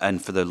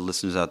 And for the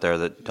listeners out there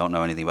that don't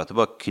know anything about the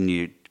book, can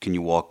you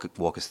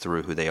walk us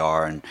through who they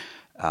are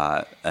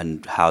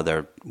and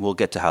how we'll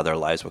get to how their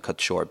lives were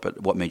cut short,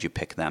 but what made you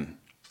pick them?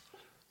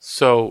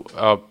 So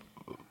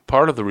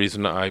part of the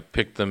reason I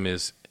picked them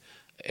is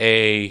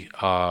they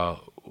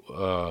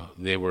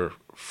were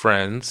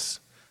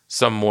friends,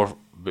 some more,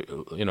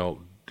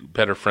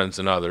 better friends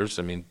than others.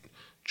 I mean,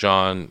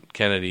 John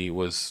Kennedy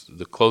was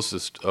the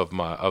closest of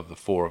the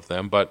 4 of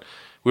them, but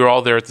we were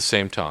all there at the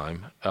same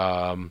time.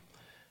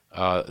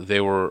 They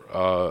were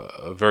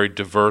a very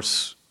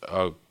diverse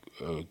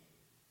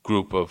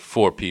group of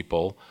 4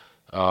 people,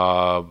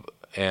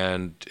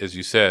 and as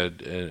you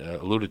said and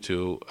alluded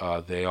to,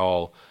 they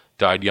all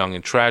died young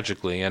and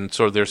tragically, and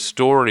so their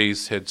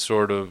stories had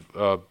sort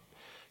of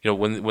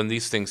when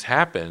these things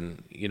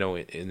happen,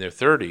 in their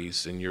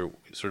 30s, and you're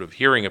sort of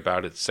hearing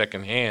about it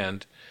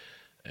secondhand,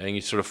 and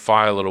you sort of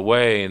file it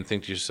away and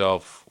think to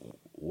yourself,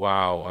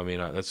 wow, I mean,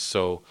 that's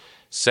so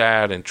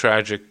sad and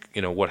tragic,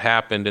 what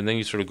happened, and then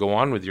you sort of go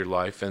on with your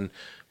life. And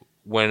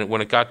when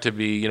it got to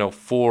be,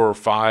 4 or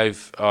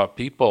 5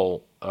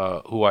 people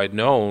who I'd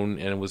known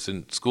and was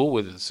in school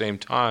with at the same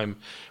time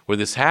where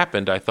this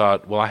happened, I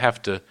thought, well, I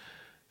have to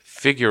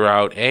figure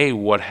out,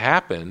 what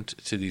happened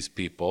to these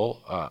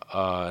people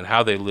and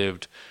how they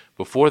lived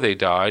before they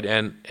died,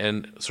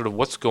 and sort of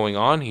what's going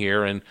on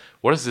here, and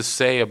what does this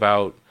say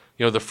about,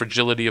 the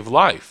fragility of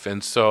life.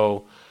 And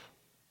so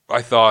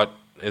I thought,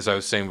 as I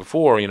was saying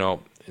before,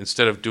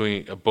 instead of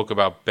doing a book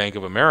about Bank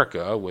of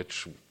America,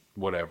 which,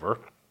 whatever,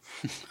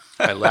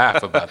 I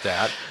laugh about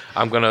that,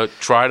 I'm going to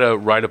try to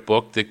write a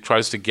book that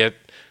tries to get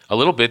a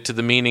little bit to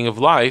the meaning of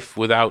life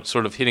without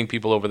sort of hitting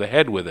people over the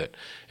head with it.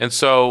 And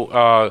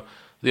so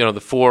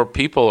the four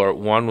people are,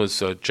 one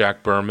was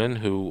Jack Berman,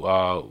 who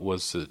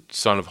was the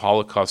son of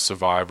Holocaust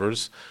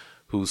survivors,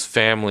 whose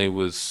family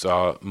was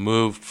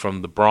moved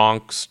from the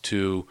Bronx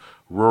to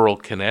rural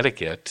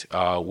Connecticut,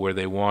 where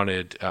they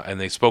wanted, and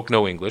they spoke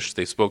no English,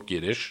 they spoke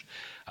Yiddish,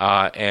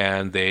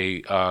 and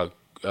they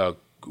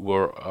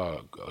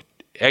were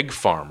egg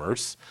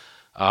farmers.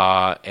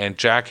 And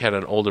Jack had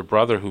an older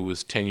brother who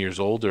was 10 years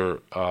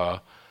older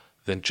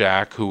than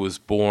Jack, who was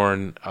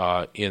born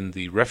in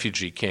the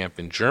refugee camp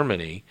in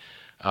Germany.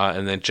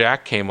 And then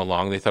Jack came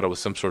along. They thought it was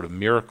some sort of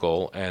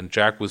miracle, and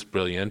Jack was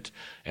brilliant,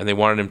 and they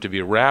wanted him to be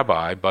a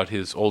rabbi, but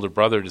his older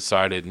brother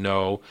decided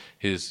no,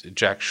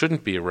 Jack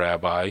shouldn't be a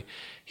rabbi.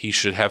 He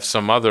should have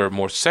some other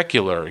more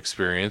secular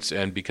experience,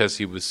 and because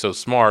he was so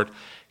smart,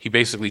 he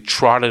basically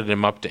trotted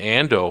him up to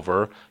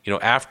Andover,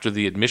 after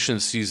the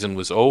admissions season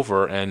was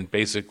over, and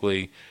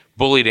basically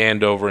bullied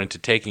Andover into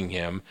taking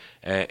him,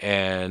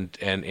 and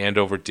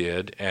Andover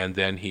did, and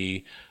then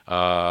he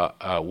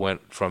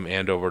went from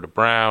Andover to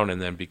Brown,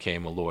 and then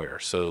became a lawyer.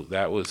 So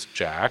that was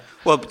Jack.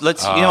 Well,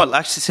 let's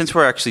actually, since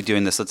we're actually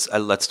doing this,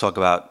 let's talk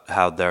about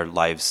how their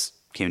lives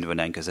came to an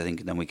end, because I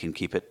think then we can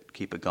keep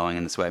it going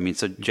in this way. I mean,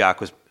 so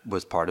Jack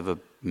was part of a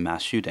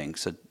mass shooting.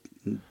 So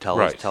tell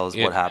us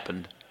what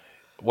happened.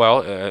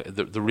 Well,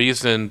 the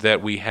reason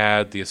that we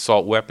had the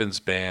assault weapons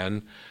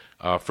ban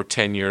for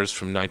 10 years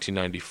from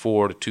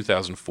 1994 to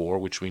 2004,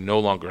 which we no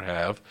longer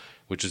have,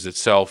 which is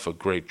itself a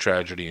great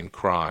tragedy and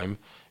crime,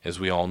 as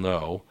we all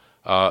know,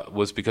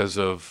 was because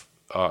of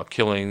a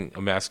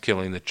mass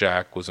killing that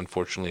Jack was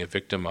unfortunately a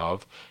victim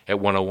of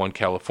at 101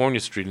 California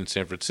Street in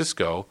San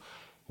Francisco,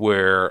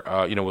 where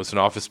was an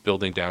office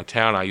building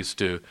downtown. I used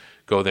to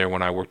go there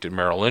when I worked at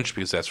Merrill Lynch,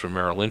 because that's where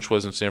Merrill Lynch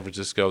was in San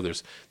Francisco.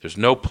 There's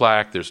no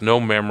plaque, there's no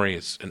memory.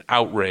 It's an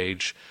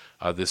outrage.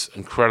 This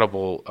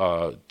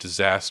incredible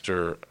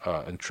disaster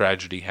and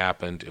tragedy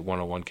happened at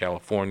 101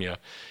 California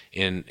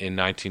in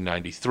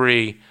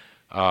 1993.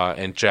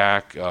 And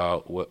Jack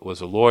was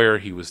a lawyer.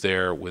 He was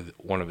there with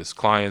one of his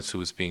clients who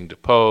was being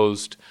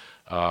deposed,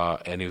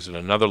 and he was in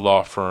another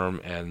law firm,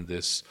 and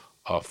this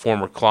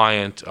former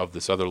client of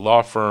this other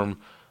law firm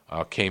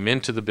came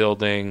into the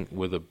building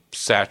with a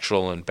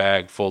satchel and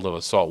bag full of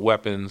assault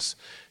weapons.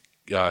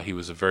 He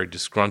was a very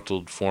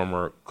disgruntled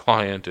former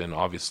client and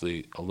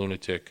obviously a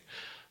lunatic,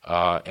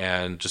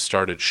 and just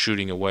started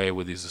shooting away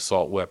with these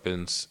assault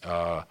weapons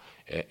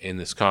in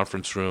this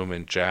conference room,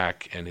 and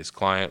Jack and his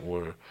client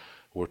were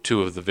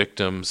two of the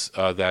victims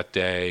that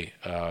day.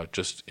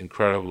 Just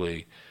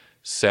incredibly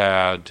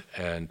sad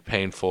and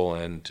painful,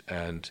 and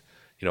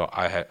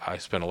I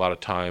spent a lot of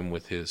time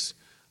with his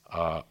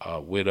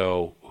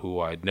widow, who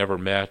I'd never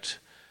met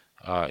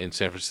in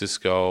San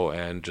Francisco,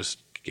 and just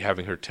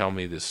having her tell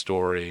me this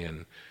story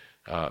and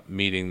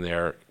meeting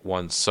their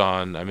one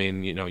son. I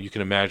mean, you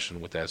can imagine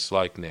what that's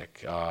like,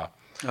 Nick. Oh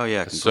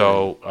yeah. Completely.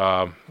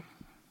 So,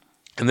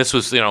 and this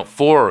was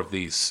four of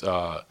these.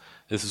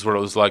 This is what it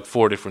was like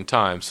four different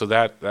times. So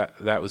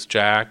that was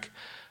Jack.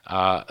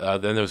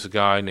 Then there was a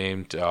guy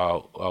named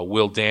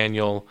Will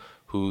Daniel,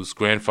 whose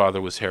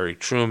grandfather was Harry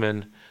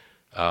Truman,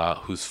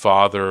 whose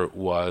father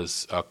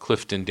was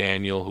Clifton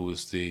Daniel, who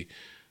was the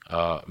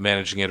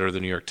managing editor of the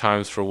New York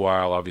Times for a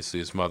while. Obviously,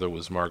 his mother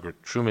was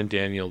Margaret Truman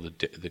Daniel,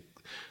 the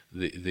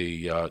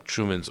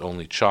Truman's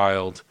only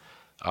child.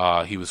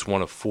 He was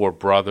one of four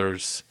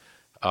brothers,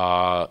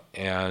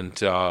 and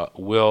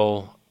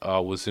Will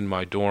was in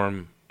my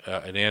dorm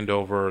at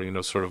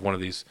Andover, sort of one of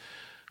these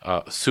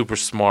super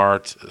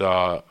smart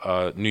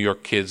New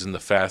York kids in the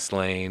fast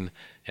lane.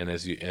 And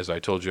as I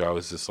told you, I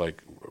was this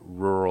like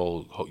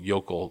rural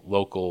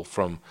local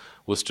from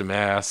Worcester,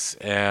 Mass.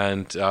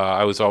 And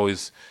I was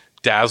always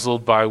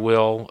dazzled by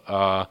Will,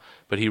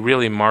 but he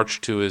really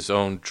marched to his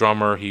own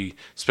drummer. He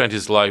spent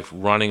his life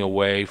running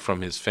away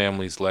from his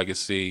family's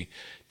legacy,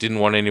 didn't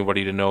want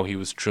anybody to know he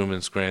was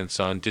Truman's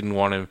grandson, didn't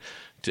want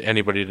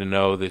anybody to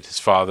know that his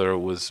father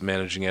was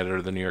managing editor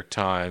of the New York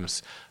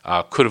Times,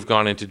 could have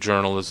gone into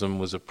journalism,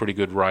 was a pretty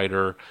good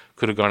writer,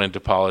 could have gone into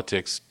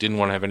politics, didn't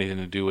want to have anything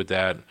to do with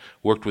that,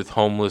 worked with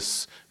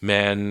homeless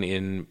men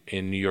in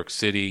New York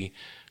City,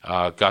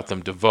 got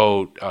them to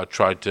vote,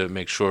 tried to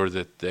make sure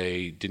that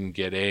they didn't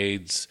get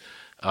AIDS,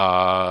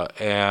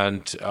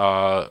 and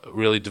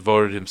really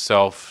devoted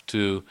himself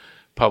to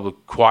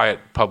quiet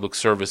public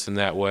service in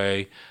that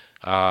way.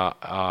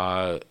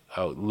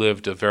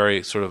 Lived a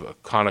very sort of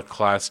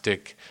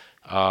iconoclastic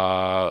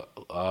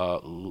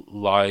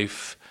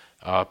life,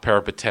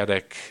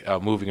 peripatetic,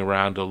 moving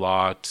around a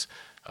lot,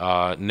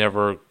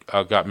 never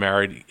got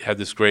married. Had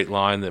this great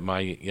line that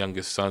my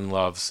youngest son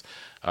loves.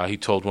 He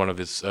told one of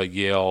his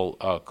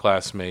Yale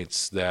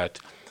classmates that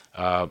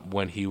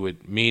when he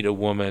would meet a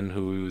woman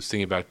who he was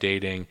thinking about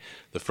dating,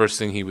 the first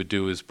thing he would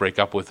do is break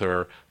up with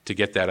her to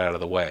get that out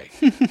of the way,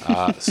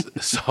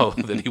 so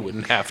that he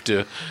wouldn't have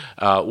to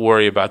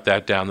worry about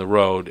that down the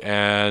road.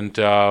 And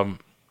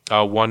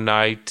one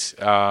night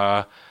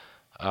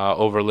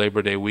over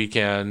Labor Day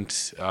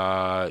weekend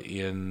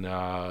in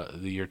the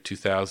year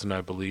 2000,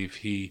 I believe,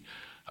 he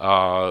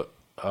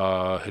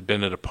had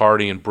been at a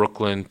party in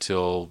Brooklyn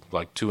till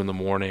like 2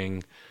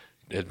 a.m,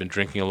 had been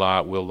drinking a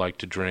lot. Will liked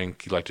to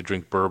drink. He liked to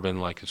drink bourbon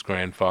like his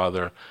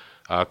grandfather.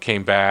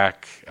 Came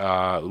back,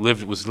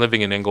 was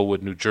living in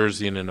Englewood, New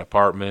Jersey, in an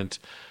apartment.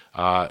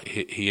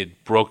 He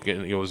had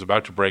broken, was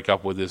about to break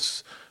up with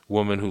this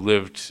woman who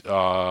lived,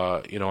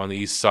 on the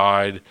East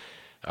Side.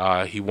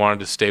 He wanted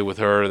to stay with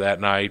her that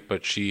night,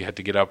 but she had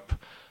to get up.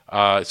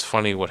 It's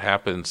funny what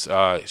happens.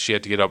 She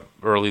had to get up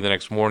early the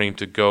next morning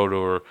to go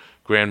to her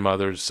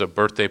grandmother's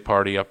birthday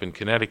party up in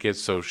Connecticut.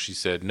 So she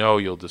said, "No,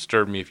 you'll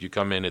disturb me if you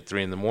come in at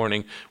 3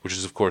 a.m, which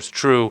is, of course,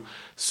 true.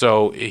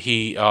 So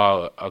he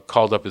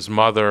called up his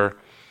mother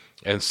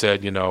and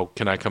said,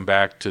 can I come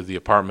back to the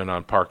apartment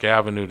on Park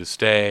Avenue to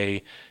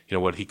stay?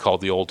 What he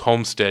called the old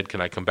homestead.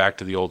 Can I come back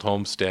to the old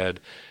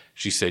homestead?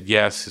 She said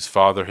yes. His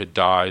father had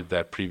died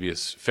that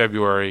previous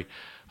February,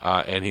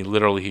 and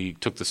he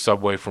took the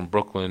subway from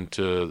Brooklyn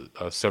to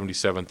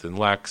 77th and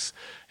Lex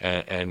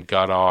and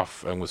got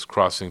off and was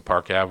crossing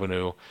Park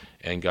Avenue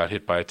and got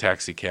hit by a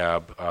taxi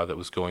cab that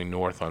was going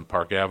north on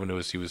Park Avenue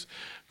as he was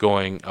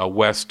going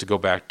west to go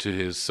back to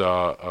his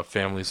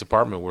family's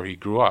apartment where he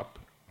grew up,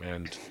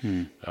 and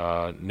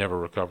never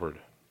recovered.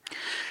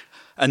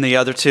 And the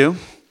other two?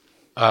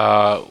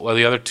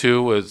 The other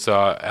two was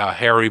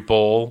Harry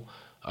Bowl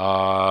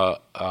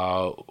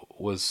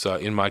was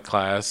in my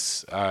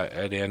class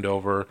at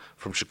Andover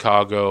from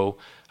Chicago.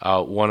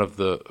 One of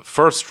the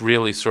first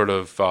really sort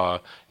of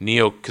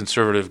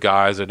neoconservative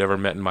guys I'd ever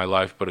met in my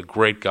life, but a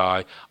great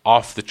guy,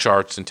 off the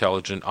charts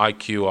intelligent,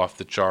 IQ off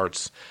the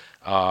charts.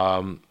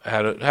 Had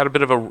a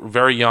bit of a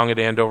very young at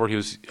Andover. He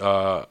was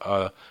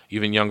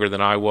even younger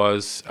than I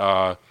was.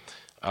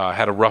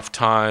 Had a rough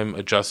time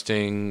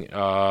adjusting.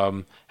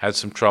 Had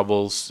some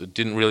troubles.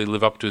 Didn't really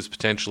live up to his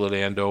potential at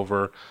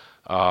Andover.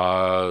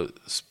 Had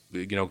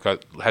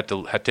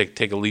to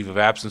take a leave of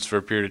absence for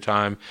a period of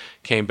time.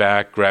 Came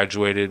back,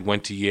 graduated,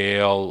 went to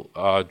Yale,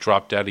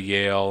 dropped out of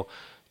Yale,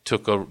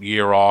 took a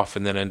year off,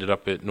 and then ended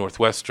up at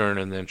Northwestern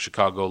and then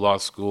Chicago Law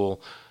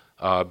School.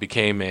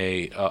 Became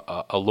a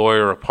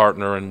lawyer, a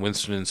partner in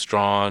Winston &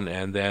 Strawn,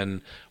 and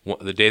then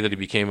the day that he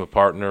became a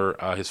partner,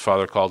 his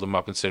father called him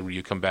up and said, "Will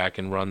you come back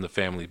and run the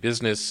family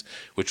business?"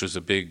 which was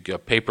a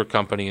big paper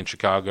company in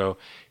Chicago.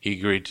 He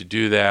agreed to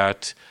do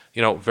that.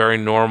 Very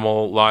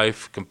normal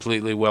life,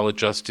 completely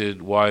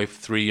well-adjusted wife,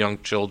 3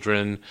 young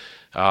children,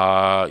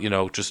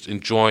 just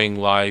enjoying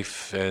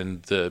life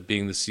and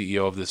being the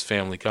CEO of this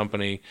family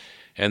company,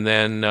 and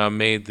then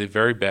made the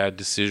very bad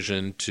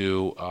decision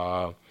to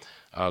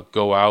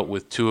go out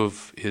with 2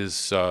 of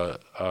his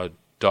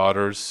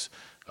daughters,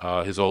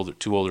 his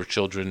two older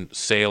children,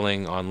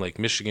 sailing on Lake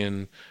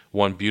Michigan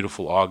one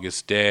beautiful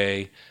August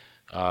day.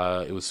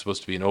 It was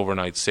supposed to be an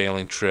overnight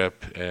sailing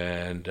trip,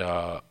 and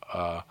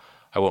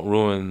I won't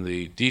ruin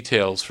the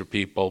details for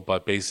people,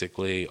 but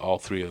basically all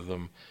 3 of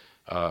them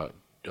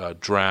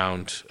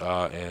drowned,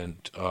 and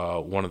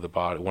one of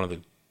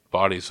the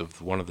bodies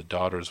of one of the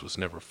daughters was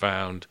never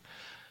found.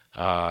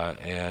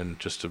 And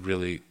just a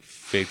really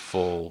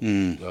fateful,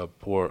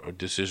 poor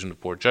decision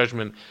of poor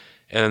judgment.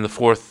 And then the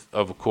fourth,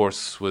 of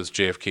course, was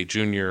JFK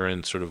Jr.,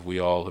 and sort of we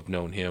all have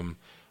known him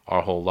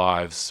our whole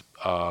lives.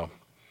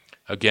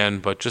 Again,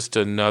 but just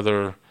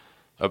a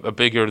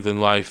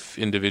bigger-than-life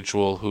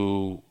individual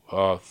who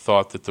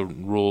thought that the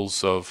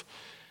rules of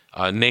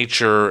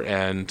nature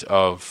and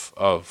of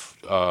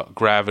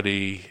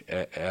gravity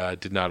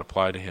did not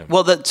apply to him.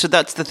 Well, so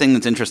that's the thing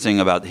that's interesting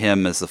about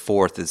him as the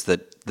fourth, is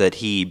that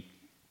he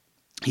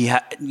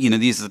had,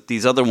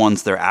 these other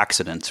ones, they're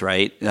accidents,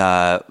 right?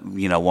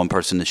 One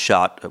person is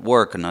shot at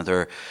work,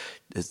 another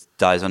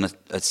dies on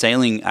a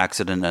sailing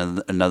accident,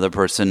 and another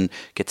person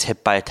gets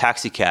hit by a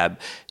taxi cab.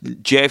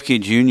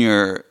 JFK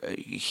Jr.,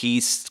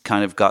 he's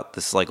kind of got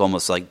this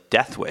almost like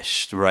death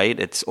wish, right?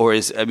 Is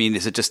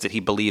it just that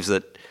he believes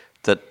that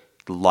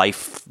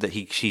life, that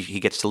he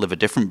gets to live a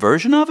different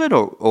version of it,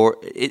 or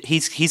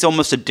he's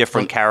almost a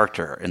different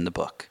character in the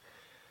book?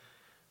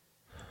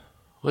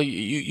 Well,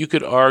 you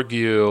could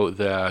argue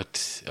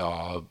that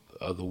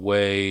the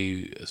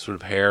way sort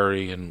of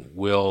Harry and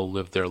Will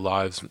lived their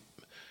lives,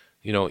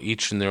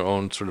 each in their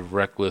own sort of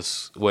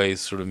reckless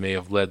ways, sort of may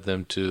have led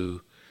them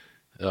to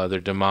their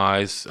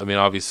demise. I mean,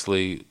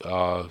 obviously,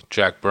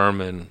 Jack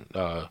Berman,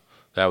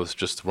 that was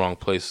just the wrong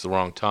place, the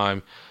wrong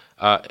time.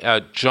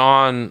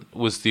 John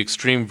was the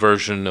extreme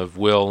version of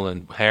Will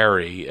and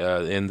Harry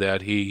in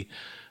that he,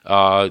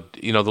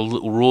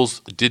 the rules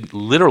did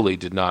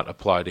not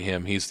apply to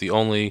him. He's the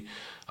only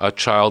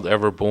child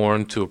ever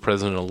born to a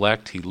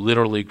president-elect. He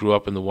literally grew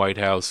up in the White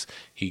House.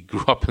 He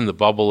grew up in the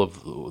bubble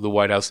of the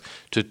White House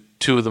to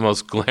 2 of the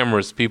most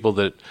glamorous people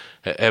that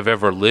have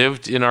ever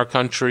lived in our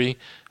country.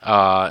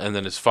 And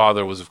then his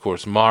father was, of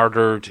course,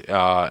 martyred.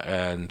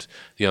 And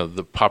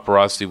the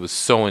paparazzi was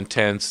so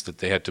intense that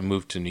they had to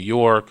move to New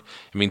York.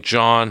 I mean,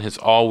 John has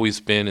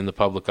always been in the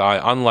public eye.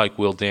 Unlike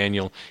Will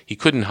Daniel, he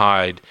couldn't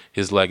hide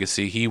his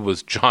legacy. He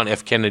was John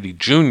F. Kennedy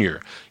Jr.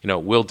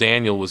 Will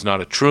Daniel was not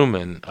a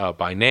Truman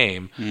by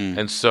name.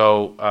 And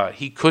so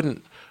he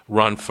couldn't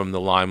run from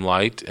the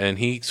limelight, and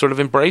he sort of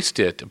embraced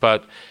it.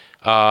 But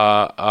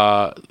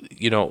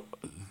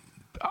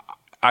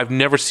I've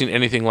never seen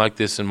anything like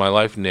this in my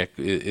life, Nick,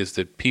 is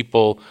that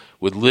people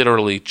would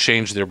literally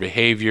change their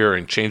behavior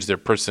and change their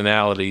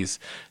personalities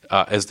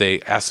as they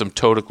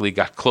asymptotically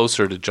got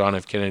closer to John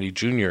F. Kennedy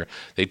Jr.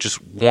 They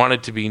just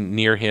wanted to be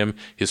near him.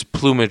 His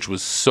plumage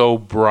was so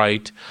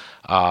bright.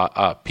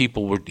 He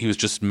was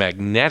just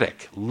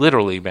magnetic,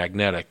 literally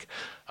magnetic.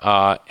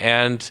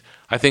 And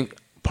I think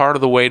part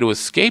of the way to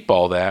escape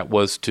all that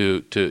was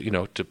to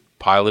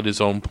pilot his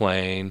own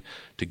plane,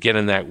 to get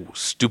in that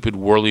stupid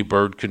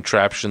whirlybird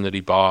contraption that he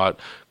bought,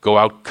 go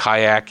out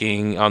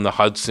kayaking on the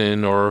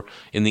Hudson or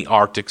in the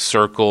Arctic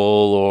Circle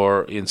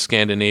or in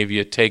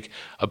Scandinavia, take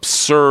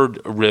absurd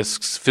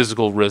risks,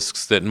 physical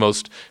risks that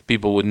most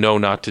people would know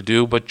not to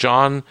do. But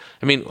John,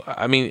 I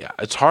mean,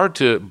 it's hard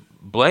to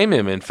blame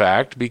him, in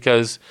fact,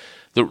 because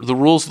the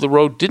rules of the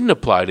road didn't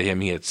apply to him.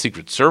 He had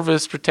Secret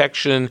Service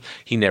protection.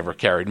 He never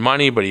carried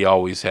money, but he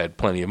always had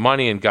plenty of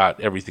money and got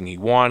everything he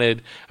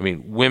wanted. I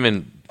mean,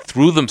 women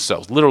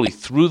literally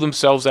threw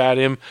themselves at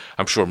him.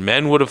 I'm sure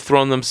men would have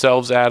thrown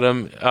themselves at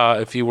him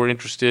if he were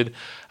interested.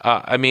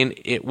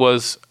 It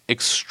was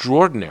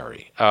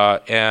extraordinary.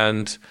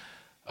 And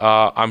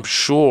I'm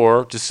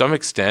sure to some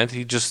extent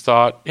he just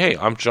thought, hey,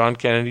 I'm John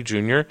Kennedy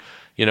Jr.,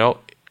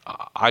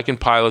 I can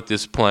pilot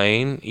this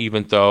plane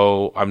even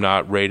though I'm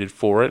not rated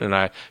for it and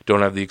I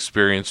don't have the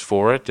experience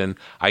for it, and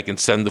I can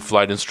send the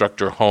flight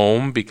instructor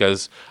home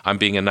because I'm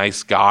being a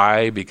nice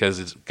guy because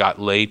it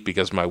got late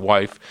because my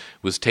wife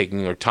was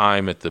taking her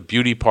time at the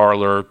beauty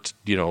parlor,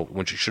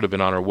 when she should have been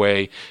on her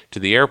way to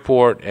the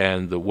airport,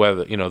 and the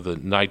weather, the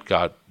night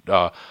got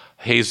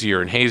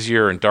hazier and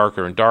hazier and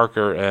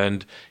darker,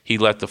 and he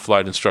let the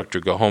flight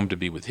instructor go home to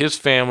be with his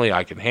family.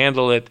 I can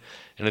handle it.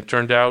 And it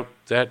turned out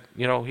that,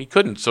 he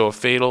couldn't. So a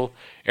fatal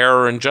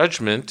error in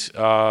judgment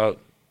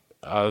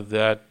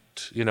that,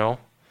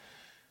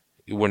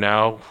 we're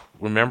now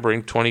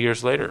remembering 20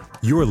 years later.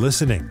 You're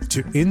listening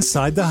to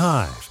Inside the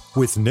Hive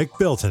with Nick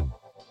Bilton.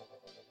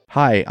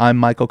 Hi, I'm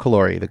Michael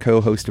Calori, the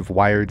co-host of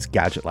Wired's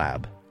Gadget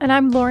Lab. And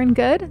I'm Lauren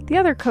Good, the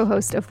other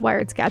co-host of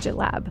Wired's Gadget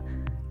Lab.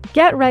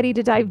 Get ready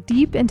to dive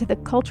deep into the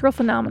cultural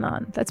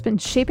phenomenon that's been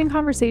shaping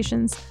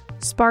conversations,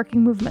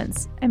 sparking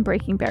movements, and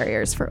breaking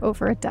barriers for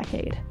over a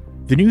decade.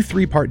 The new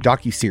 3-part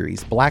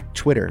docuseries, Black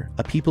Twitter,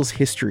 A People's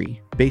History,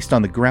 based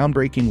on the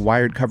groundbreaking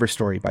Wired cover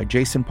story by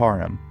Jason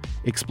Parham,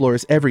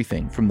 explores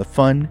everything from the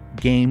fun,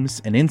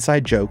 games, and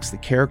inside jokes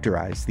that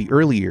characterize the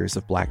early years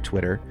of Black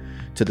Twitter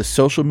to the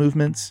social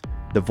movements,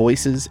 the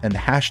voices, and the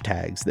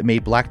hashtags that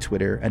made Black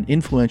Twitter an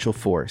influential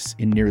force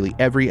in nearly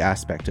every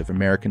aspect of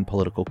American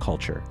political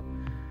culture.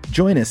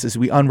 Join us as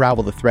we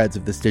unravel the threads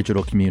of this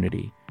digital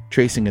community,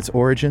 tracing its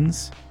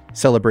origins,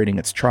 celebrating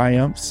its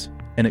triumphs,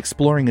 and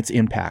exploring its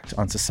impact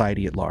on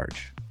society at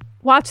large.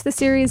 Watch the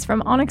series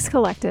from Onyx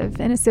Collective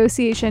in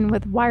association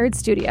with Wired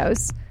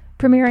Studios,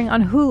 premiering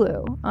on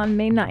Hulu on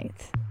May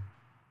 9th.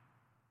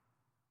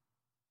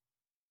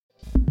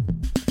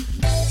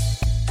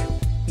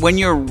 When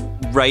you're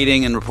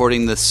writing and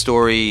reporting the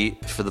story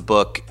for the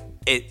book,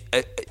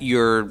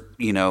 you're,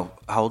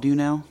 how old are you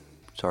now?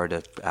 Sorry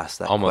to ask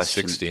that Almost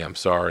question. 60, I'm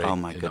sorry. Oh,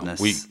 my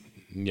goodness.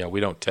 We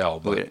don't tell,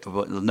 but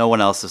no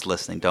one else is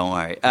listening. Don't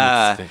worry.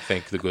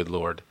 Thank the good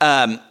Lord.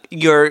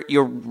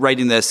 You're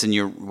writing this and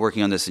you're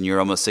working on this and you're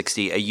almost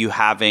 60. Are you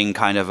having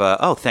kind of a,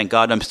 oh, thank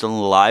God I'm still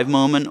alive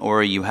moment,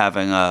 or are you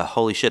having a,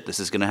 holy shit, this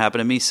is going to happen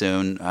to me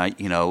soon?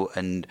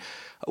 And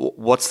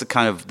what's the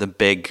kind of the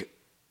big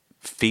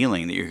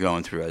feeling that you're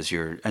going through as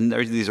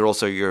these are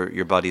also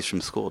your buddies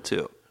from school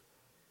too.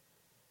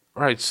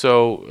 Right.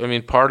 So,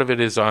 part of it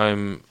is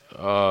I'm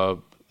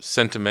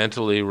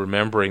sentimentally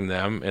remembering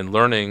them and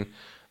learning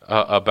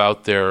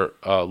about their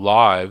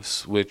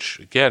lives, which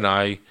again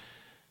I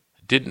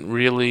didn't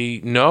really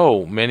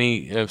know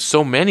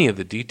so many of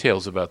the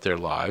details about their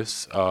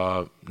lives.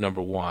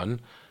 Number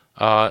one,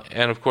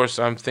 and of course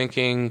I'm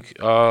thinking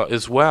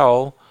as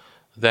well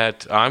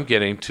that I'm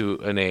getting to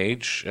an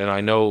age, and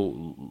I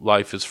know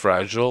life is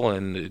fragile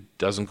and it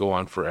doesn't go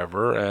on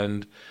forever,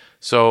 and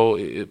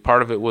so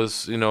part of it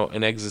was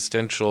an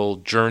existential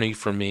journey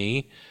for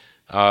me.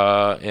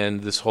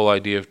 And this whole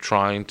idea of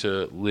trying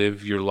to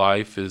live your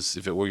life as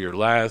if it were your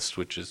last,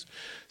 which is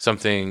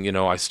something,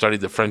 I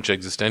studied the French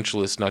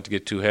existentialists, not to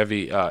get too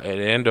heavy, at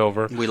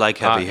Andover. We like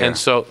heavy here. And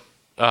so,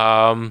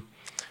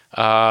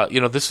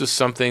 this was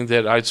something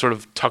that I'd sort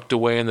of tucked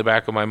away in the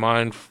back of my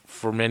mind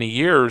for many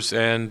years,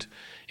 and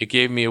it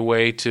gave me a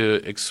way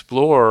to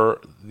explore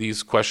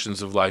these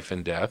questions of life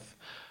and death,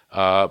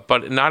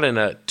 but not in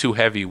a too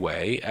heavy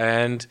way.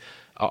 And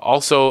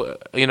also,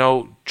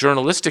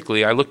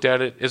 journalistically, I looked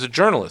at it as a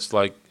journalist.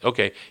 Like,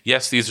 okay,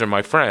 yes, these are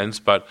my friends,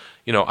 but,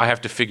 I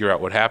have to figure out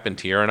what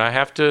happened here, and I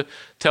have to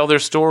tell their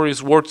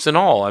stories, warts and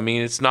all.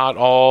 It's not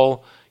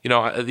all,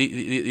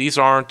 these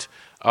aren't,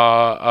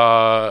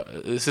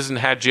 this isn't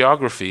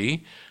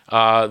hagiography.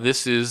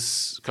 This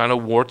is kind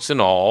of warts and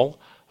all,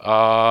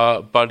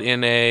 but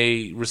in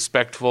a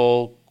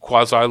respectful,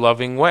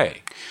 quasi-loving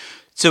way.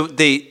 So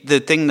the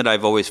thing that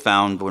I've always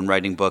found when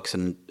writing books,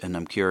 and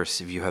I'm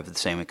curious if you have the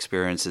same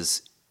experience,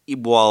 is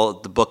while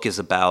the book is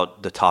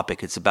about the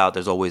topic it's about,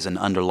 there's always an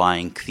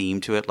underlying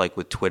theme to it. Like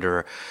with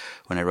Twitter,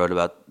 when I wrote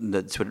about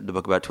the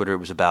book about Twitter, it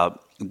was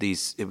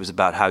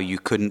about how you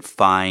couldn't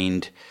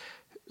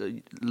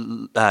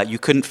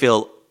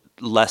feel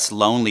less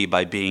lonely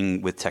by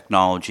being with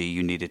technology.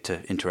 You needed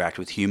to interact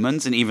with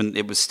humans, and even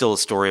it was still a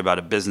story about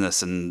a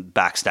business and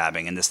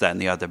backstabbing and this, that,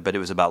 and the other. But it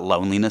was about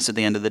loneliness at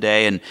the end of the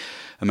day. And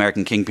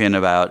American Kingpin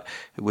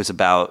was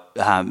about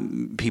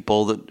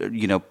people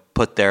that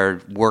put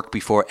their work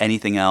before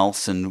anything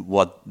else, and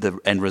what the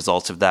end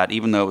results of that.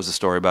 Even though it was a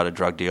story about a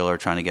drug dealer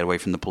trying to get away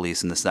from the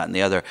police and this, that, and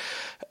the other.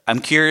 I'm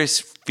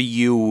curious for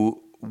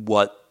you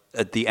what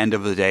at the end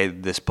of the day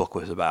this book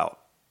was about.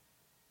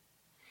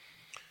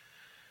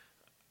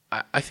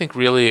 I think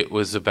really it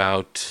was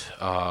about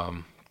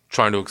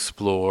trying to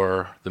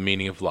explore the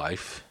meaning of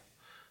life,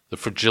 the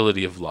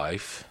fragility of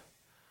life,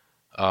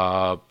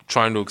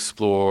 trying to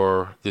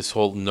explore this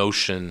whole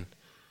notion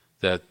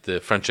that the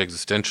French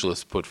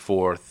existentialists put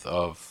forth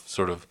of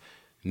sort of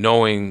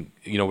knowing,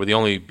 we're the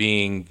only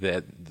being,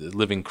 the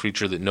living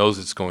creature that knows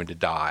it's going to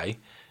die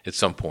at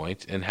some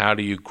point, and how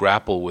do you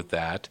grapple with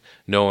that,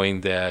 knowing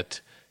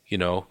that,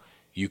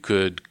 you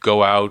could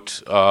go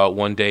out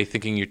one day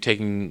thinking you're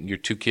taking your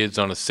two kids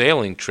on a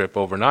sailing trip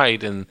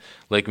overnight in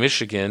Lake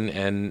Michigan,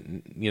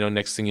 and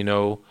next thing you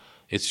know,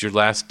 it's your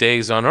last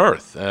days on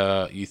Earth.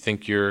 You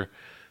think you're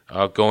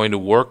going to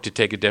work to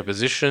take a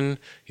deposition.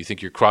 You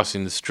think you're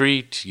crossing the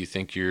street. You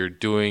think you're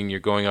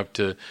going up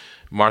to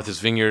Martha's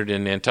Vineyard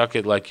in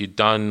Nantucket like you'd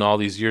done all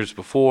these years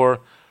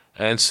before.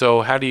 And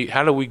so how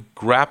do we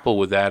grapple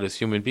with that as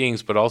human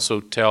beings, but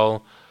also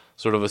tell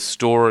sort of a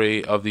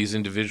story of these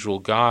individual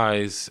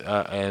guys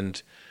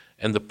and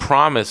the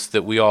promise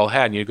that we all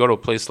had. And you go to a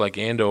place like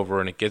Andover,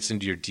 and it gets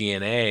into your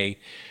DNA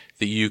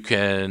that you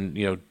can,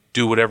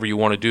 do whatever you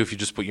want to do if you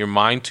just put your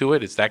mind to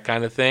it. It's that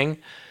kind of thing.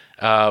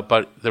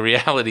 But the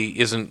reality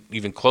isn't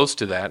even close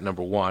to that,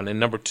 number one. And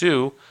number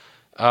two,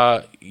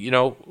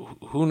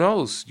 who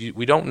knows?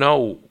 We don't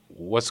know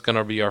what's going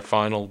to be our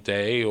final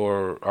day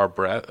or our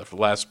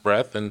last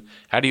breath, and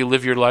how do you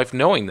live your life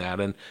knowing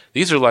that? And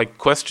these are like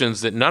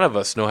questions that none of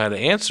us know how to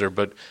answer,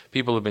 but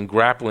people have been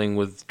grappling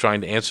with trying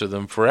to answer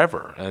them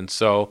forever. And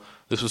so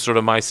this was sort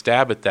of my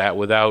stab at that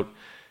without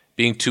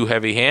being too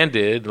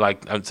heavy-handed.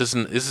 Like, this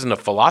isn't a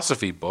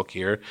philosophy book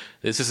here.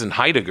 This isn't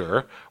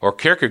Heidegger or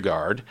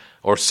Kierkegaard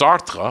or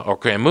Sartre or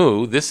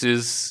Camus. This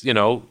is,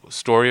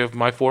 story of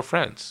my four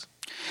friends.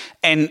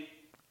 And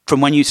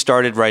from when you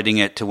started writing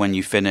it to when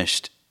you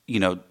finished,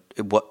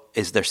 what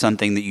is there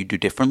something that you do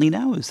differently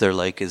now? Is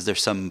there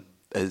some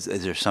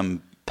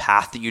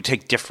path that you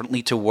take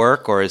differently to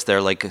work, or is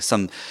there do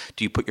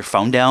you put your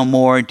phone down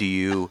more? Do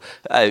you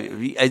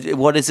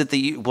what is it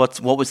that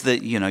what was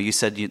the you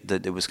said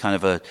that it was kind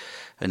of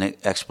an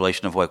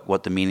explanation of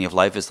what the meaning of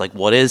life is. Like,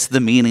 what is the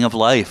meaning of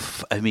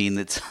life? I mean,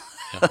 it's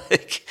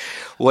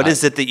what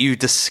is it that you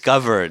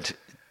discovered?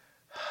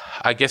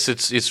 I guess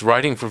it's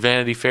writing for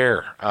Vanity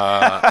Fair.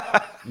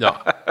 No,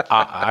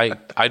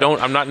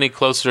 I'm not any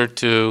closer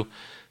to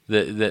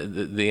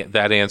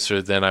that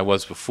answer than I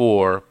was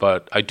before,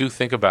 but I do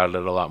think about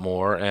it a lot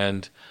more,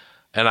 and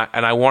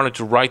I wanted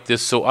to write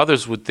this so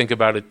others would think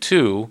about it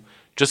too,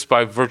 just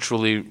by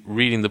virtually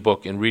reading the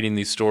book and reading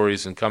these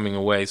stories and coming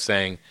away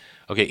saying,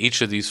 okay,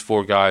 each of these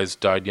four guys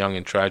died young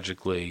and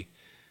tragically.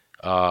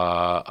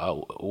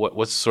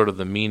 What's sort of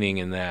the meaning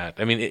in that?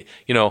 I mean,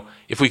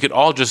 if we could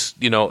all just,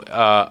 get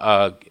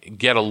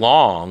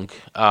along,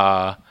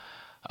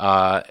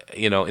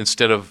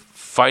 instead of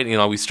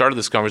fighting, we started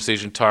this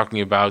conversation talking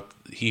about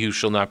he who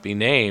shall not be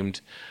named,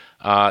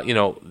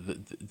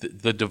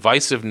 the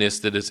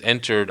divisiveness that has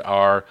entered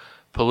our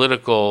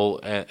political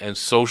and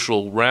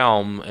social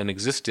realm and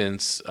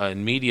existence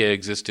and media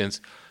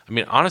existence. I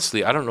mean,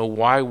 honestly, I don't know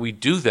why we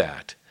do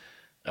that.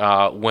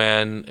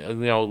 When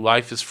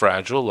life is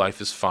fragile,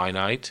 life is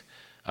finite.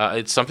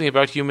 It's something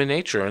about human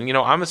nature. And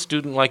I'm a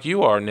student like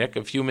you are, Nick,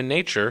 of human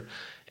nature,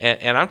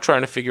 and I'm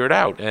trying to figure it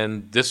out.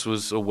 And this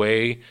was a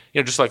way,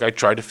 just like I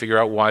tried to figure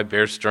out why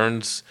Bear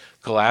Stearns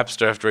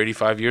collapsed after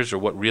 85 years, or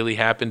what really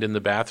happened in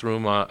the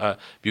bathroom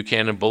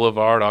Buchanan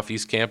Boulevard off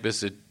East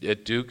Campus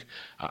at Duke.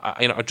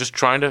 Just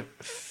trying to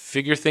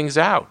figure things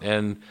out.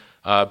 And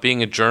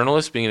being a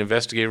journalist, being an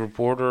investigative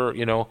reporter,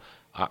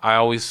 I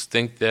always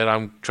think that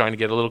I'm trying to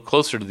get a little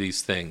closer to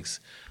these things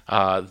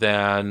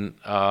than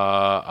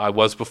I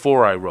was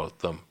before I wrote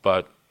them.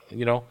 But,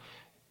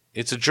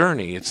 it's a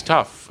journey. It's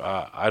tough.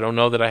 I don't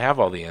know that I have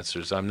all the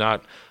answers. I'm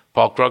not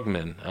Paul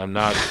Krugman. I'm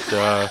not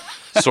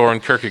Soren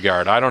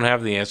Kierkegaard. I don't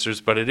have the answers,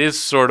 but it is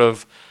sort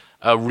of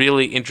a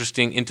really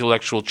interesting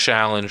intellectual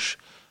challenge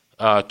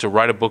to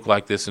write a book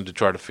like this and to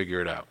try to figure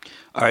it out.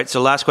 All right,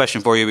 so last question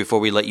for you before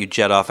we let you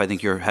jet off. I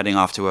think you're heading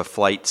off to a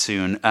flight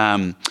soon.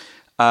 When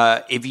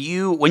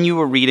you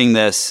were reading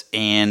this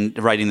and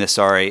writing this,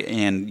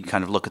 and you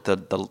kind of look at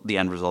the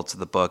end results of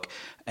the book,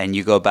 and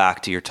you go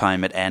back to your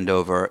time at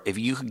Andover, if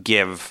you could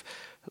give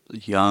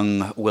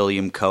young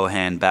William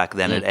Cohan back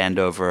then at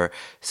Andover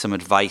some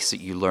advice that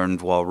you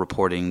learned while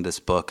reporting this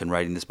book and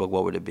writing this book,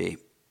 what would it be?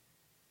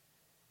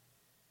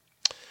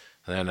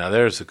 Now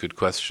there's a good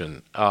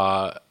question.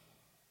 I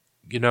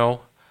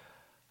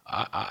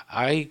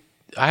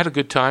had a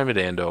good time at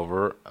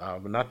Andover,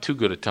 but not too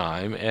good a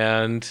time,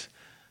 and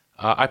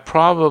I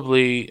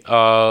probably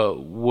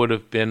would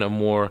have been a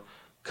more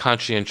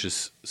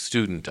conscientious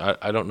student.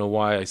 I don't know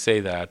why I say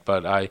that,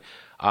 but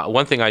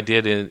one thing I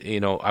did,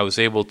 I was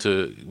able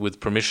to, with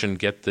permission,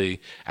 get the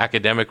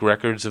academic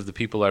records of the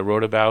people I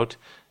wrote about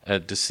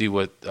to see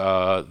what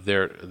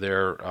their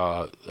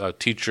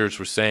teachers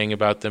were saying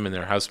about them and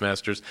their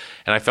housemasters.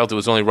 And I felt it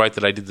was only right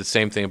that I did the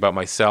same thing about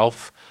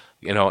myself.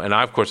 And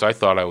of course, I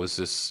thought I was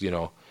this,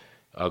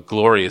 a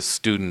glorious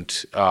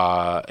student,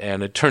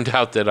 and it turned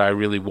out that I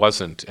really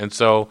wasn't. And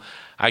so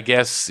I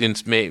guess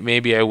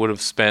maybe I would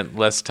have spent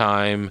less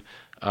time,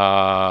 in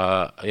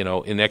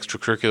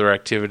extracurricular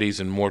activities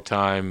and more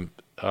time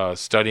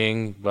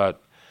studying.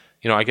 But,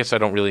 I guess I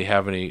don't really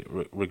have any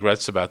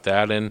regrets about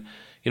that. And,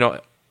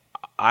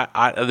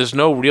 there's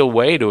no real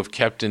way to have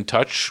kept in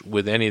touch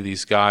with any of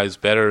these guys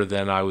better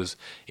than I was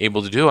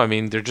able to do. I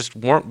mean, there just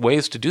weren't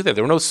ways to do that.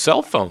 There were no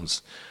cell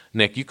phones,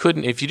 Nick. You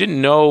couldn't, if you didn't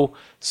know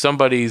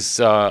somebody's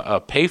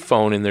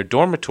payphone in their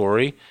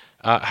dormitory,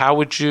 how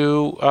would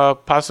you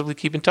possibly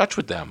keep in touch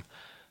with them?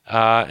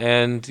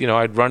 And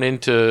I'd run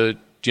into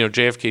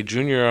JFK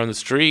Jr. on the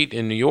street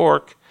in New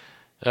York,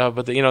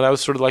 but that was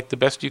sort of like the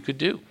best you could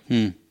do.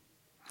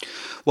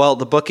 Well,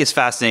 the book is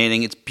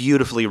fascinating. It's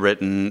beautifully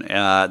written.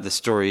 The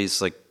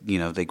stories,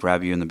 they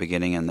grab you in the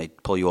beginning and they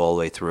pull you all the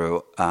way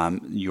through.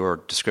 Your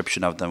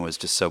description of them was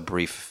just so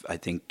brief. I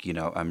think,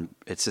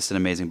 it's just an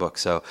amazing book.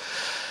 So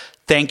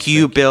thank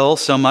you, Bill,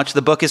 so much.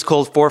 The book is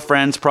called Four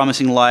Friends,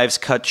 Promising Lives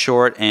Cut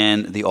Short,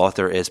 and the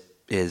author is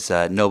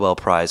Nobel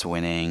Prize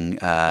winning,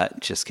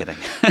 just kidding,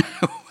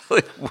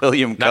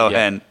 William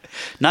Cohan.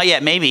 Not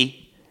yet,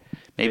 maybe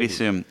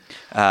soon.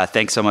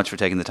 Thanks so much for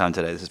taking the time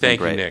today. This has been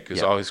great. Thank you, Nick.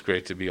 It's always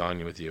great to be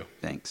on with you.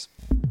 Thanks.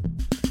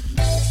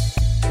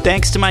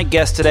 Thanks to my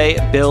guest today,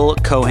 Bill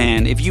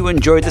Cohan. If you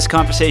enjoyed this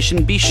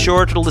conversation, be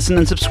sure to listen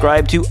and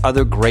subscribe to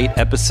other great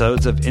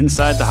episodes of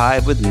Inside the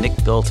Hive with Nick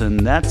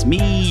Bilton. That's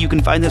me. You can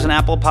find this on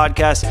Apple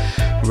Podcasts,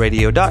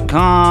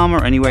 radio.com,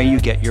 or anywhere you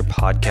get your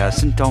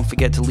podcasts. And don't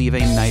forget to leave a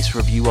nice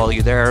review while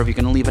you're there. If you're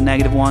going to leave a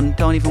negative one,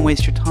 don't even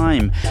waste your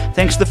time.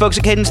 Thanks to the folks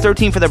at Cadence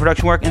 13 for their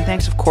production work, and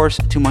thanks, of course,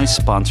 to my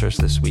sponsors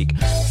this week,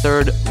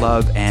 Third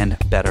Love and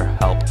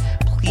BetterHelp.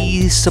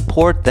 Please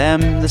support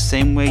them the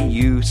same way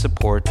you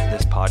support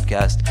this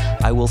podcast.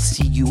 I will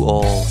see you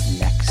all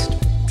next week.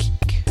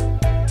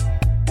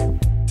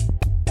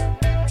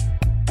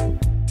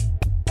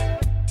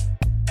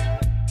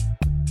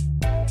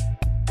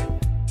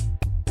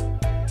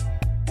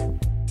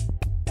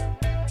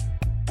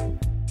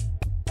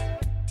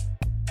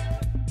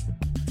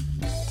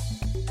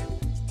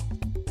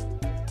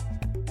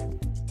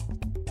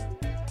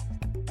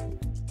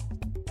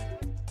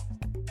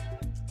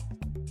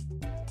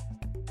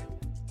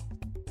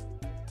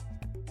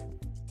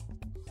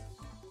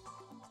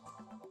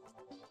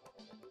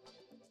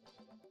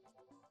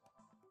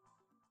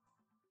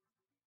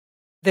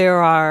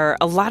 There are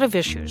a lot of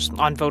issues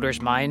on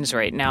voters' minds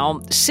right now.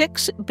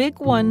 6 big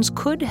ones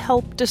could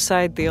help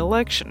decide the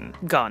election: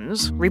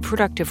 guns,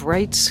 reproductive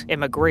rights,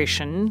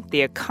 immigration,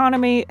 the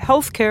economy,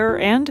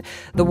 healthcare, and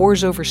the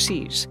wars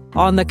overseas.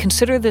 On the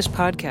Consider This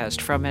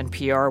podcast from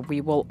NPR,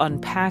 we will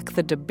unpack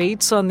the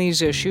debates on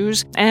these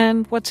issues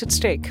and what's at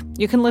stake.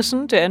 You can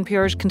listen to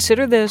NPR's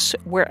Consider This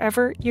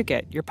wherever you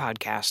get your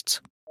podcasts.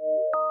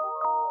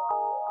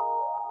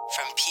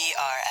 From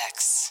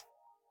PRX.